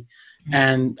Marseille,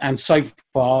 and so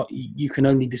far you can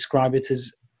only describe it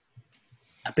as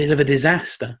a bit of a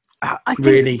disaster. I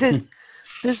really. think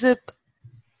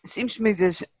it seems to me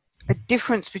there's a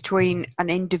difference between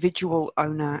an individual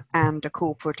owner and a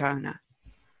corporate owner.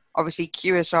 Obviously,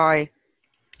 QSI,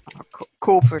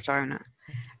 corporate owner.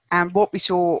 And what we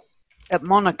saw at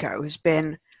Monaco has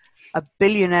been a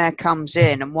billionaire comes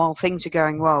in, and while things are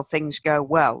going well, things go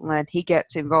well. And then he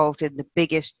gets involved in the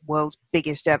world's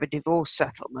biggest ever divorce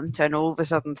settlement, and all of a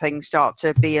sudden things start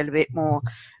to be a little bit more,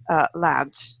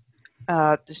 lads,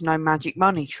 there's no magic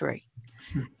money tree.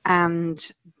 And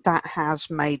that has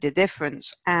made a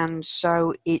difference. And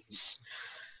so it's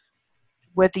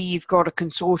whether you've got a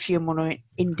consortium or an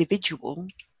individual,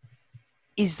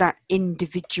 is that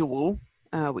individual,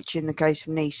 which in the case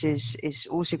of Nice is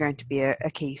also going to be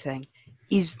a key thing,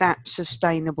 is that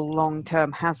sustainable long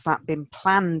term? Has that been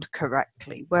planned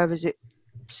correctly? Whereas it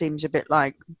seems a bit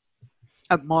like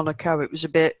at Monaco, it was a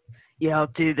bit, I'll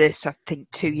do this, I think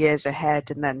 2 years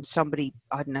ahead, and then somebody,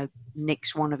 I don't know,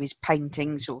 nicks one of his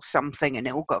paintings or something, and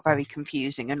it all got very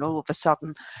confusing, and all of a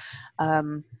sudden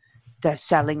they're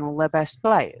selling all their best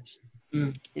players.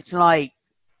 Mm. It's like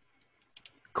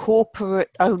corporate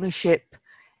ownership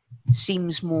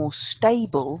seems more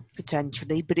stable,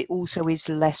 potentially, but it also is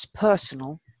less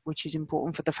personal, which is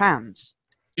important for the fans.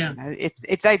 Yeah.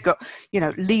 If they've got,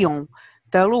 Lyon,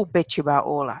 they'll all bitch about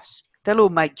Aulas. They'll all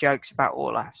make jokes about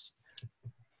Aulas.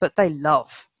 but they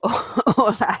love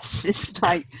Aulas. It's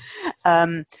like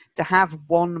to have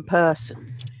one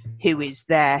person who is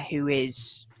there, who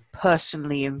is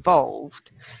personally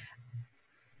involved,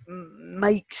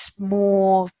 makes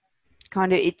more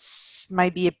kind of, it's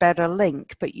maybe a better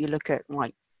link. But you look at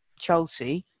like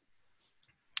Chelsea,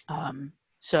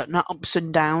 certain ups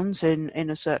and downs in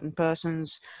a certain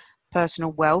person's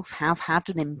personal wealth have had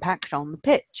an impact on the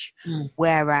pitch,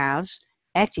 whereas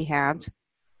Etihad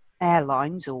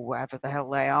Airlines, or whatever the hell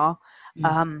they are,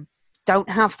 don't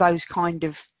have those kind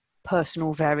of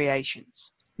personal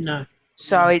variations. No.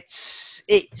 So it's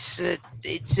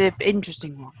an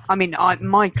interesting one. I mean,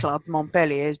 my club,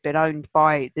 Montpellier, has been owned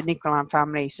by the Nicolin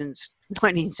family since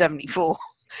 1974.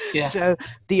 Yeah. So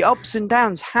the ups and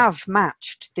downs have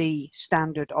matched the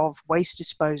standard of waste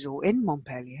disposal in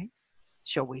Montpellier,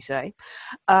 shall we say.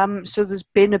 So there's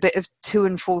been a bit of to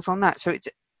and forth on that. So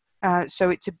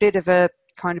it's a bit of a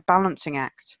kind of balancing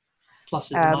act.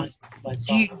 Pluses and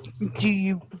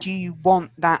minuses. Do you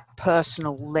want that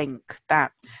personal link,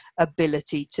 that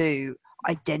ability to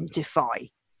identify,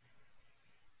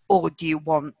 or do you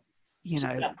want,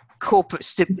 corporate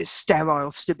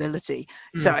sterile stability?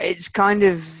 So it's kind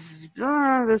of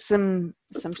there's some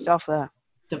stuff there.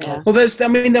 Yeah. Well,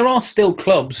 there are still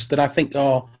clubs that I think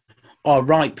are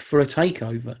ripe for a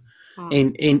takeover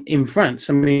in France.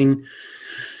 I mean,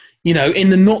 in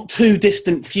the not too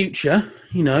distant future,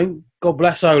 God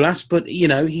bless Aulas, but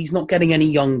he's not getting any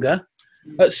younger.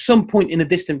 At some point in the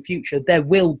distant future, there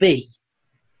will be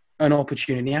an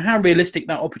opportunity. Now, how realistic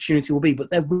that opportunity will be, but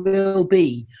there will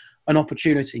be an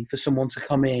opportunity for someone to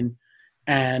come in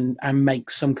and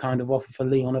make some kind of offer for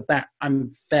Lyon. Of that,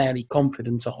 I'm fairly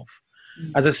confident of.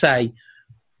 As I say,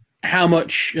 how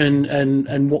much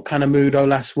and what kind of mood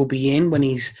Aulas will be in when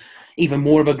he's even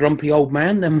more of a grumpy old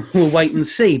man, then we'll wait and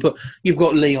see. But you've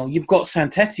got Lyon, you've got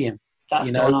Saint-Étienne.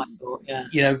 That's the one I thought,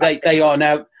 yeah. They are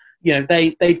now,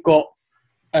 they've got,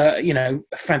 a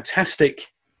fantastic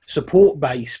support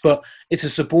base, but it's a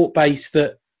support base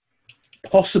that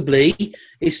possibly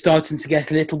is starting to get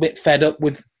a little bit fed up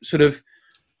with sort of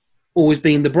always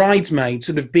being the bridesmaid,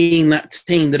 sort of being that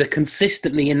team that are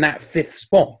consistently in that fifth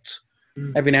spot.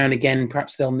 Every now and again,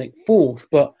 perhaps they'll nick fourth,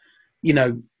 but,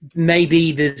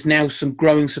 maybe there's now some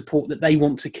growing support that they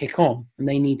want to kick on and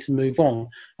they need to move on.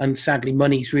 And sadly,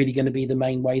 money's really going to be the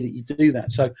main way that you do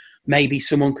that. So maybe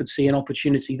someone could see an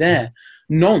opportunity there.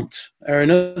 Nantes are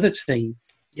another team.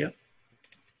 Yep.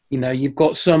 You've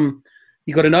got an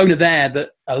owner there that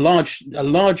a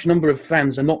large number of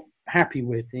fans are not happy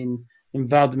with in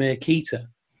Vladimir Kita.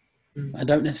 I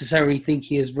don't necessarily think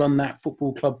he has run that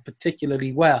football club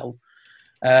particularly well.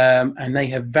 And they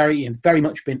have very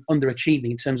much been underachieving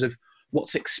in terms of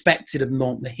what's expected of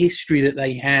Nantes, the history that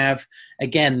they have,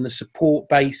 again, the support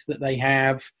base that they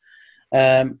have.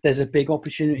 There's a big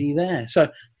opportunity there.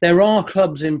 So there are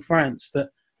clubs in France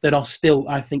that are still,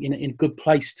 I think, in a good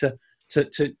place to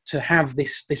have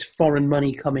this foreign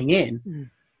money coming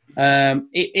in.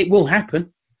 It will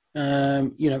happen.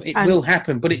 It will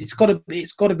happen, but it's got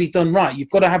to be done right.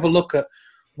 You've got to have a look at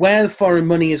where the foreign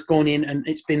money has gone in and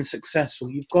it's been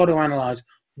successful. You've got to analyse,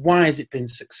 why has it been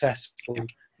successful?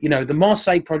 The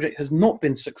Marseille project has not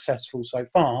been successful so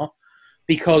far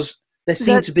because there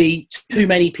seem to be too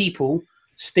many people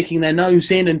sticking their nose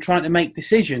in and trying to make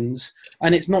decisions,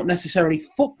 and it's not necessarily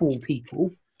football people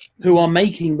who are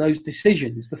making those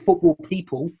decisions. The football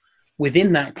people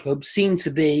within that club seem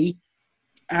to be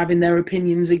having their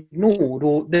opinions ignored,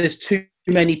 or there's too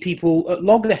many people at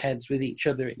loggerheads with each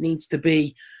other. It needs to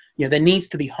be, there needs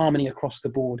to be harmony across the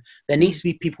board. There needs to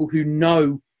be people who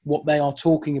know what they are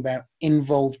talking about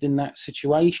involved in that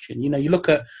situation. You look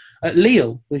at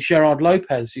Lille with Gerard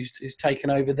Lopez, who's taken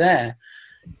over there.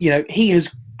 He has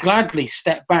gladly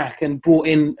stepped back and brought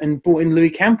in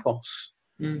Louis Campos.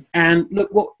 And look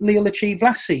what Lille achieved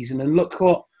last season, and look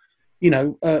what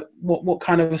what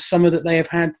kind of a summer that they have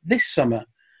had this summer.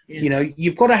 Yeah.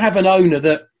 You've got to have an owner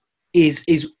that is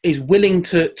willing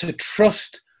to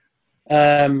trust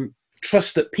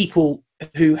that people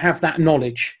who have that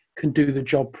knowledge can do the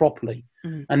job properly.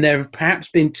 And there have perhaps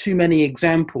been too many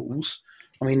examples.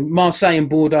 I mean, Marseille and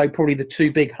Bordeaux, probably the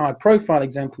two big high-profile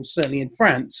examples, certainly in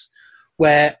France,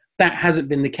 where that hasn't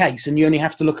been the case. And you only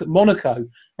have to look at Monaco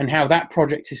and how that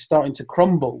project is starting to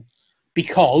crumble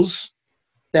because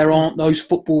there aren't those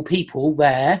football people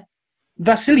there.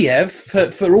 Vassiliev,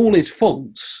 for all his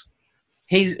faults,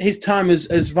 his time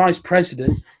as vice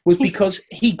president was because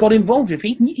he got involved with.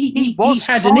 He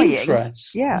had an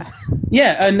interest.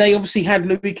 Yeah, and they obviously had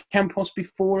Louis Campos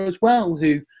before as well,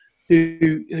 who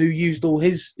who used all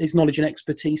his knowledge and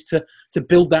expertise to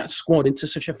build that squad into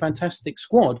such a fantastic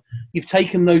squad. You've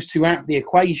taken those two out of the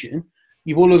equation.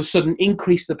 You've all of a sudden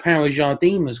increased the power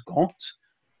Jardim has got,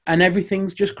 and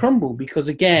everything's just crumbled because,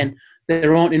 again,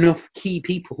 there aren't enough key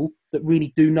people that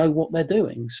really do know what they're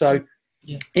doing. So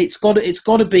it's got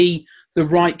to be the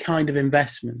right kind of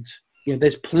investment.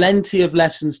 There's plenty of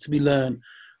lessons to be learned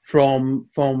from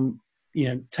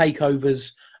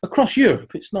takeovers across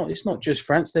Europe. It's not just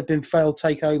France. There've been failed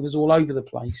takeovers all over the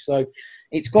place. So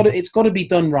it's got to be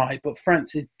done right. But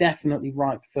France is definitely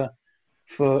ripe for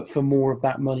more of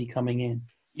that money coming in.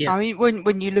 Yeah. I mean,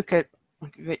 when you look at,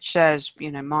 like Rich says,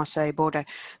 Marseille, Bordeaux,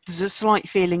 there's a slight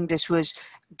feeling this was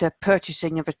the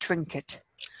purchasing of a trinket.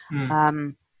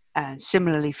 And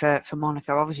similarly for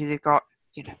Monaco, obviously they've got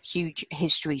huge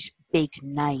histories, big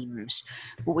names.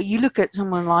 But when you look at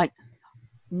someone like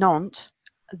Nantes,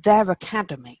 their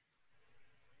academy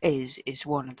is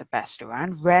one of the best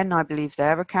around. Rennes, I believe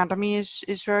their academy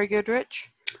is very good, Rich.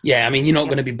 Yeah, I mean, you're not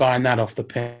going to be buying that off the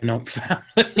Pinot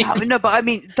family. No, but I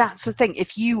mean, that's the thing.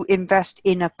 If you invest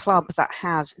in a club that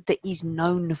is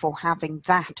known for having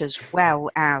that as well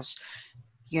as,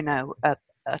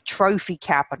 a trophy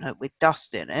cabinet with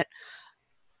dust in it,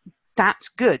 that's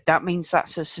good. That means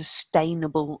that's a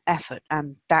sustainable effort.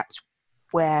 And that's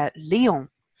where Lyon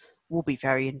will be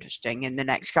very interesting in the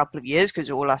next couple of years, because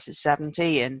Aulas is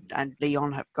 70 and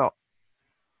Lyon have got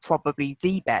probably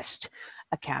the best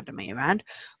academy around.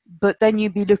 But then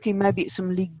you'd be looking maybe at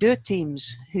some Ligue 2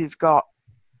 teams who've got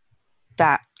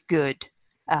that good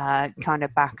kind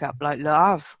of backup, like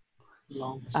Le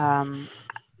Havre.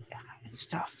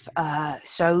 Stuff.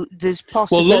 So there's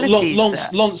possibilities. Well,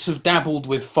 Lens have dabbled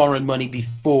with foreign money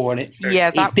before, and it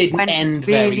didn't end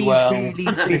very well.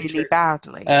 Really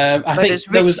badly. I think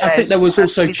there was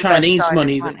also Chinese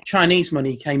money. Chinese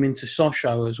money came into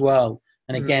Sochaux as well,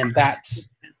 and again,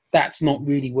 that's not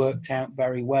really worked out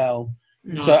very well.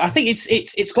 No. So I think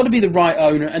it's got to be the right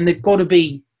owner, and they've got to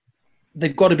be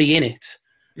in it.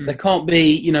 There can't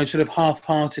be sort of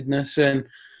half-heartedness and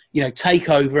take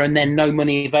over and then no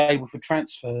money available for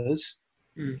transfers.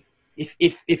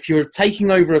 If you're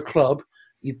taking over a club,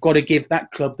 you've got to give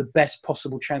that club the best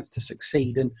possible chance to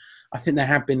succeed. And I think there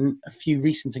have been a few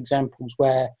recent examples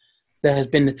where there has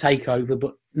been the takeover,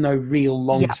 but no real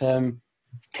long-term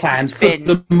plans for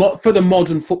the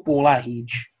modern football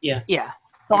age. Yeah.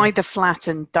 Buy the flat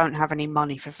and don't have any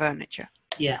money for furniture.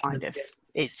 Yeah, kind of.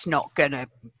 It's not gonna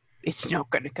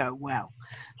go well.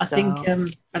 I think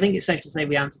it's safe to say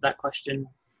we answered that question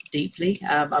deeply.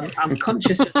 I'm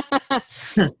conscious of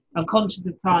I'm conscious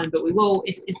of time, but we will.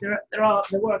 If there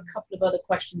were a couple of other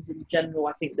questions in general,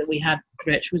 I think that we had,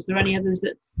 Rich. Was there any others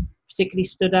that particularly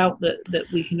stood out that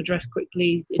we can address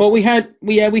quickly? Well, we had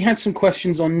some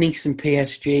questions on Nice and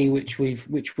PSG, which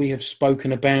we have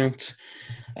spoken about.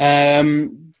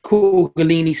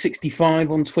 Corgalini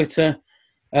 65 on Twitter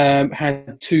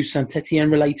had two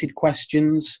Saint-Etienne related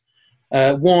questions.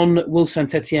 One, will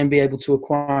Saint-Etienne be able to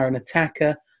acquire an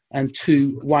attacker? And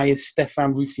two, why is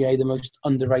Stéphane Ruffier the most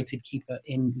underrated keeper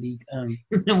in Ligue 1?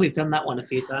 We've done that one a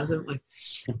few times, haven't we?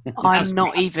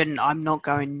 I'm not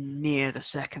going near the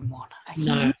second one.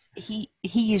 No. He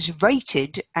is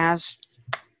rated as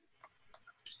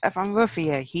Stéphane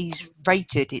Ruffier. He's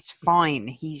rated. It's fine.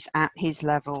 He's at his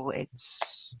level. And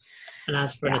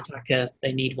as for an attacker,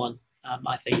 they need one.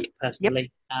 I think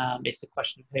personally, it's a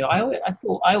question of who. I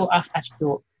actually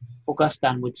thought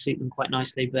Augustin would suit them quite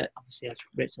nicely, but obviously, as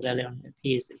Rich said earlier on,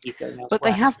 he's going elsewhere. But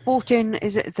they have bought in.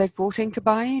 They've bought in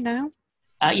Cabaye now?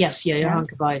 Yes, Johan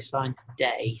Cabaye signed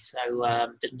today, so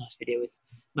did a nice video with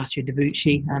Mathieu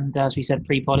Debuchy, and as we said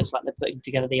pre-pod, it's like they're putting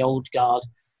together the old guard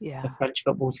of French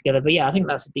football together. But yeah, I think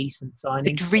that's a decent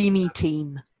signing. A dreamy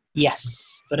team.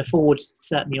 Yes, but a forward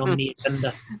certainly on the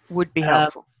agenda would be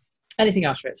helpful. Anything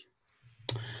else, Rich?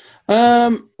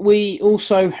 We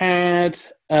also had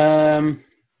a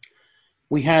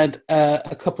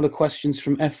couple of questions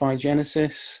from FI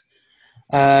Genesis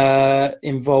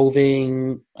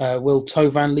involving will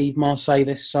Thauvin leave Marseille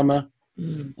this summer?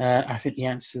 I think the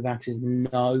answer to that is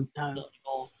no.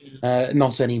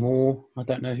 Not anymore. I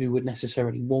don't know who would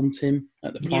necessarily want him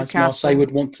at the price Marseille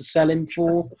would want to sell him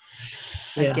for.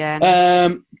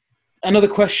 Again. Another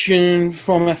question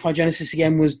from FI Genesis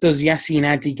again was, does Yacine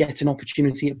Adli get an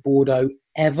opportunity at Bordeaux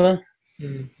ever?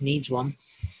 Needs one.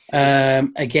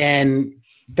 Again,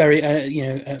 very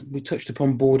we touched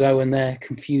upon Bordeaux and their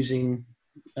confusing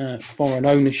foreign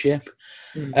ownership.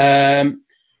 I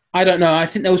don't know. I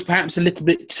think there was perhaps a little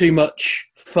bit too much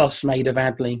fuss made of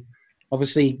Adli.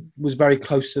 Obviously, was very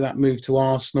close to that move to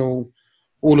Arsenal.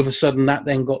 All of a sudden, that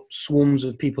then got swarms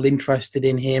of people interested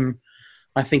in him.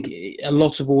 I think a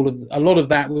lot of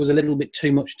that was a little bit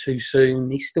too much too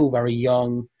soon. He's still very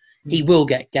young. He will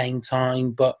get game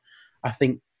time, but I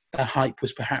think the hype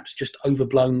was perhaps just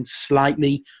overblown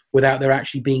slightly without there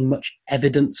actually being much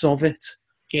evidence of it.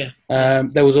 Yeah.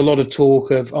 There was a lot of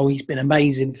talk of, he's been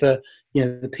amazing for,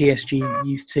 the PSG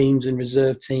youth teams and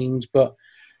reserve teams, but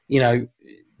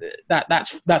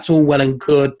that's all well and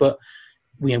good, but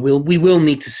we will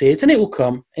need to see it, and it will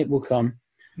come. It will come.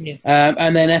 Yeah.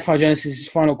 And then FI Genesis'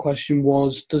 final question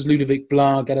was: does Ludovic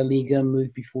Blas get a Liga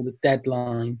move before the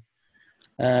deadline?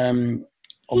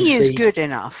 He is good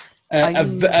enough. A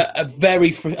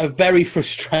very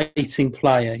frustrating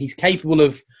player. He's capable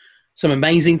of some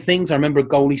amazing things. I remember a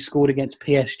goal he scored against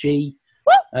PSG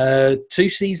 2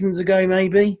 seasons ago,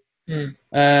 maybe.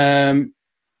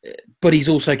 But he's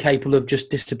also capable of just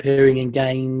disappearing in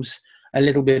games. A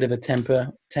little bit of a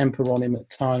temper on him at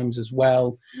times as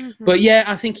well. Mm-hmm. But yeah,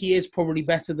 I think he is probably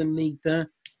better than Ligue 2.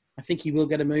 I think he will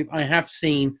get a move. I have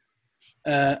seen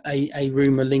a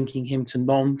rumour linking him to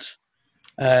Nantes.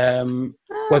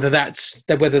 Whether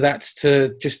that's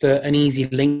to just an easy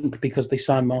link because they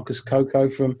signed Marcus Coco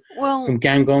from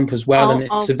Guingamp as well, and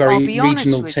it's a very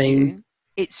regional team.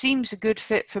 It seems a good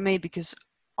fit for me because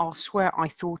I'll swear I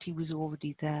thought he was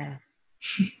already there.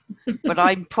 But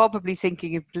I'm probably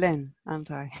thinking of Glenn,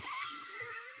 aren't I?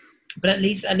 But at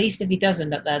least if he does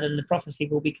end up there, then the prophecy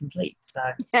will be complete. So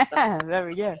yeah, there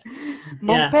we go.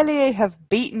 Montpellier have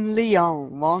beaten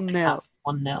Lyon 1-0.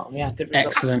 1-0, yeah, good result.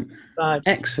 Excellent.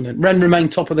 Excellent. Rennes remain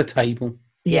top of the table.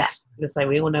 Yes, I'm going to say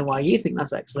we all know why you think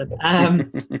that's excellent.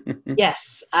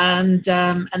 Yes, and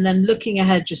then looking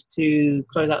ahead, just to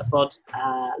close out the pod,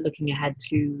 looking ahead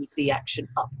to the action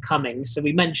upcoming. So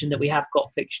we mentioned that we have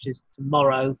got fixtures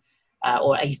tomorrow,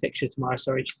 or a fixture tomorrow.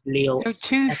 Sorry, just Lille. No,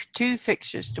 two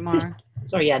fixtures tomorrow.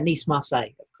 Sorry, Nice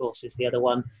Marseille, of course, is the other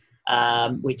one.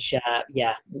 Which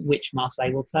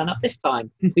Marseille will turn up this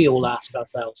time? We all ask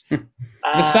ourselves.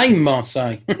 The same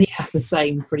Marseille. Yeah, the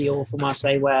same pretty awful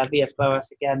Marseille, where VS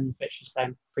Boas, again, Fitch's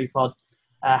saying pre-pod,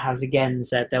 has again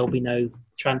said there will be no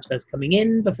transfers coming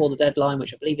in before the deadline,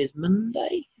 which I believe is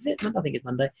Monday. Is it? I think it's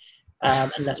Monday.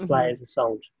 Unless players are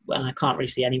sold. And I can't really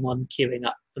see anyone queuing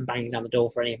up and banging down the door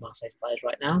for any of Marseille's players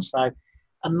right now. So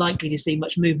unlikely to see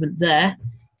much movement there.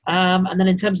 And then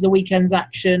in terms of the weekend's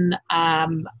action,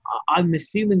 I'm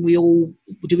assuming we all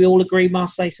agree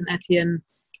Marseille, Saint Etienne,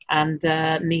 and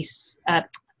Nice,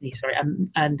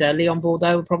 and Lyon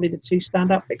Bordeaux are probably the two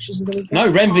standout fixtures of the weekend. No,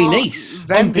 Rennes v Nice,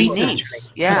 unbeaten.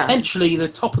 Nice. Yeah, potentially the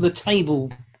top of the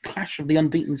table clash of the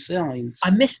unbeaten sides. I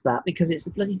missed that because it's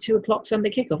the bloody 2:00 Sunday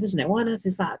kickoff, isn't it? Why on earth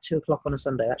is that at 2:00 on a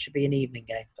Sunday? That should be an evening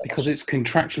game. Because it's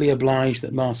contractually obliged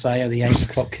that Marseille are the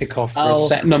 8:00 kickoff for a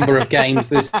set number of games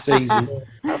this season.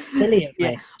 How silly of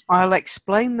me. I'll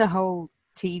explain the whole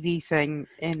TV thing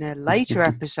in a later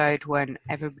episode when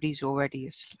everybody's already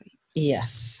asleep.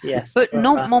 Yes. But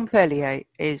not Montpellier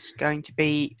is going to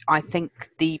be, I think,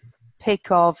 the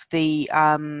pick of the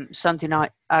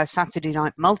Saturday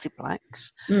night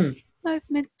multiplex.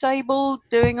 Mid-table,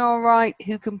 doing all right.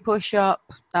 Who can push up?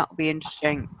 That'll be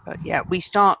interesting. But yeah, we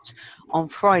start on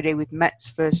Friday with Metz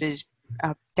versus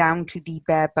down to the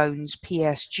bare bones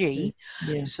PSG.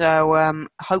 Yeah. So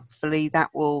hopefully that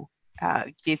will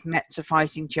give Metz a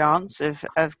fighting chance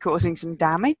of causing some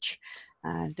damage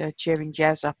and cheering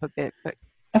Jazz up a bit. But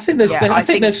I think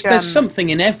there's something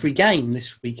in every game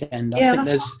this weekend. I think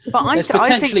there's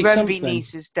Rennes v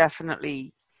Nice is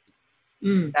definitely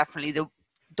the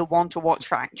one to watch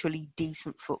for actually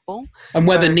decent football. And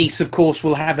whether Nice, of course,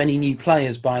 will have any new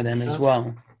players by then as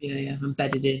well. Yeah,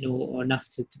 embedded in or enough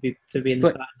to be in the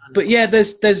start. But yeah,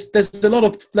 there's a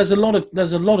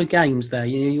lot of games there.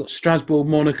 You've got Strasbourg,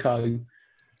 Monaco.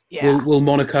 Yeah. Will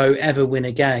Monaco ever win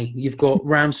a game? You've got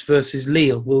Reims versus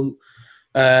Lille. Will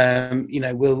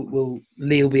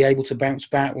Lille be able to bounce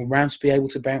back? Will Reims be able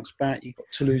to bounce back? You've got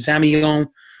Toulouse, Amiens.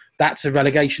 That's a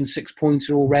relegation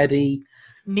 6-pointer already.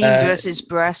 Nîmes versus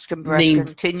Brest. Can Brest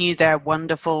continue their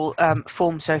wonderful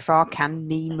form so far? Can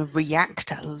Nîmes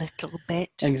react a little bit?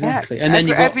 Exactly. Yeah, and then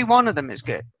every one of them is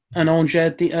good. And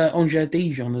Angers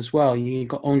Dijon as well. You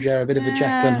got Angers, a bit of a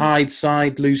Jekyll and Hyde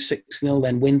side, lose 6-0,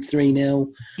 then win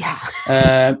 3-0.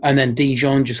 Yeah. And then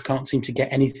Dijon just can't seem to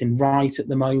get anything right at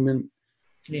the moment.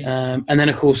 Yeah. And then,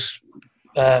 of course,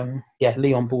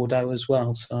 Lyon Bordeaux as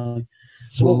well. So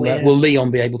will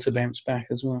Lyon be able to bounce back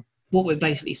as well? What we're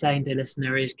basically saying to the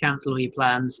listener is cancel all your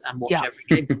plans and watch every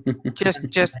game.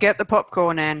 just get the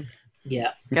popcorn in.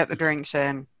 Yeah. Get the drinks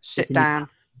in. Sit down.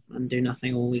 And do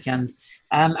nothing all weekend.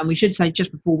 And we should say,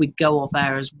 just before we go off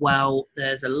air as well,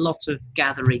 there's a lot of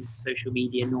gathering social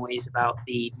media noise about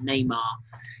the Neymar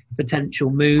potential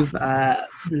move. The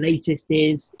latest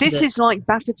is... This is like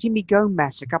Bafétimbi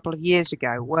Gomez a couple of years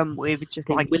ago when we were just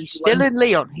like, he's still in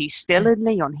Lyon, he's still in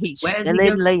Lyon, he's still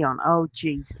in Lyon. Oh,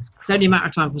 Jesus. It's only a matter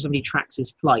of time before somebody tracks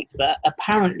his flight. But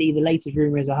apparently the latest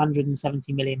rumour is a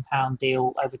 £170 million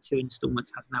deal over 2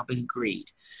 instalments has now been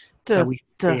agreed. The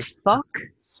fuck?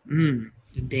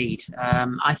 Indeed.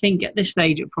 I think at this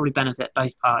stage it would probably benefit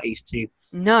both parties too.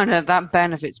 No, that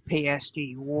benefits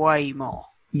PSG way more.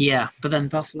 Yeah, but then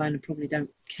Barcelona probably don't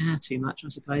care too much, I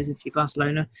suppose, if you're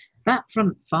Barcelona. That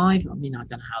front five, I mean, I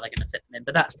don't know how they're going to fit them in,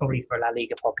 but that's probably for a La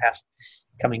Liga podcast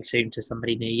coming soon to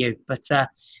somebody near you. But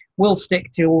we'll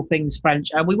stick to all things French.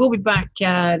 We will be back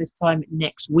this time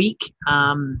next week.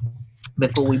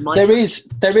 Before we might...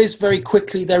 There is very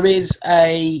quickly, there is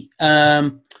a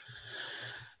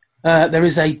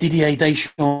Didier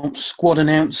Deschamps squad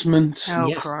announcement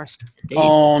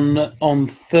on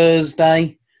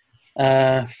Thursday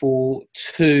for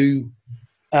 2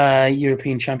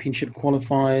 European Championship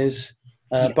qualifiers,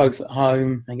 both at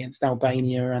home against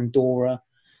Albania and Andorra.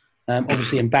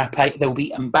 Obviously, Mbappe. There will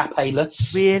be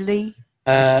Mbappe-less. Really?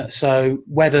 So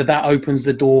whether that opens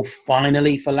the door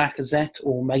finally for Lacazette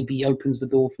or maybe opens the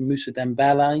door for Moussa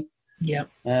Dembele,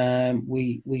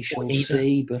 we shall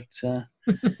see. But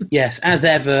yes, as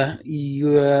ever,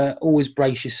 you always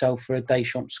brace yourself for a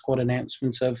Deschamps squad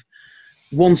announcement of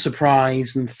 1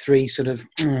 surprise and 3 sort of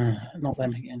not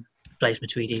them again. Blaise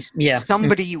Matuidi's. Yeah.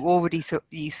 Somebody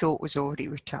you thought was already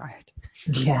retired.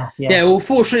 Yeah. Well,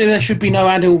 fortunately, there should be no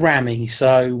Adil Rami,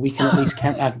 so we can at least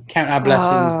count our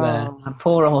blessings there.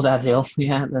 Poor old Adil.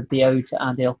 Yeah, the ode to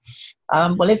Adil.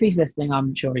 Well, if he's listening,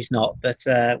 I'm sure he's not, but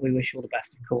we wish you all the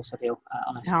best, of course, Adil.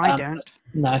 Honestly. No, I don't.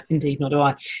 No, indeed, nor do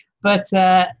I. But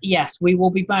yes, we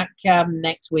will be back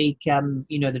next week.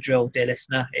 You know the drill, dear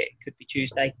listener. It could be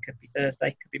Tuesday, could be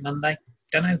Thursday, could be Monday.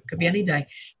 Don't know, could be any day.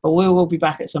 But we will be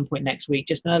back at some point next week.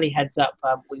 Just an early heads up,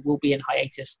 we will be in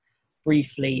hiatus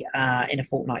briefly in a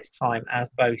fortnight's time, as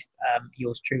both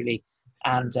yours truly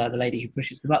and the lady who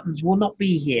pushes the buttons will not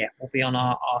be here. We'll be on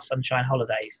our sunshine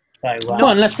holidays. So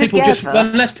unless people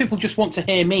just want to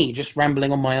hear me just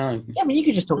rambling on my own. Yeah, I mean, you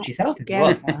could just talk to yourself if you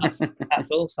want. That's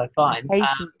also fine.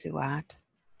 Hasten to add.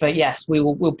 But yes,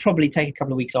 we'll probably take a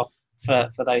couple of weeks off for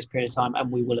those period of time, and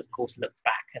we will of course look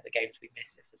back at the games we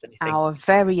missed if there's anything. Our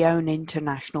very own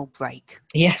international break.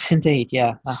 Yes, indeed.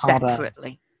 Yeah,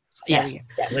 separately. Yes,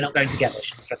 we're not going together. I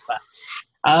should stress that.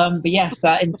 But yes,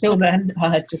 until then,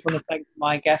 I just want to thank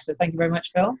my guests. So thank you very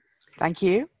much, Phil. Thank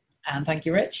you. And thank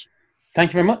you, Rich.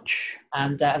 Thank you very much.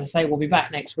 And as I say, we'll be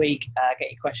back next week.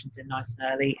 Get your questions in nice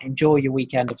and early. Enjoy your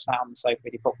weekend of sat on the sofa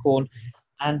with your popcorn.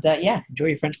 And enjoy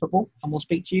your French football. And we'll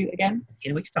speak to you again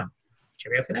in a week's time.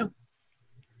 Cheerio for now.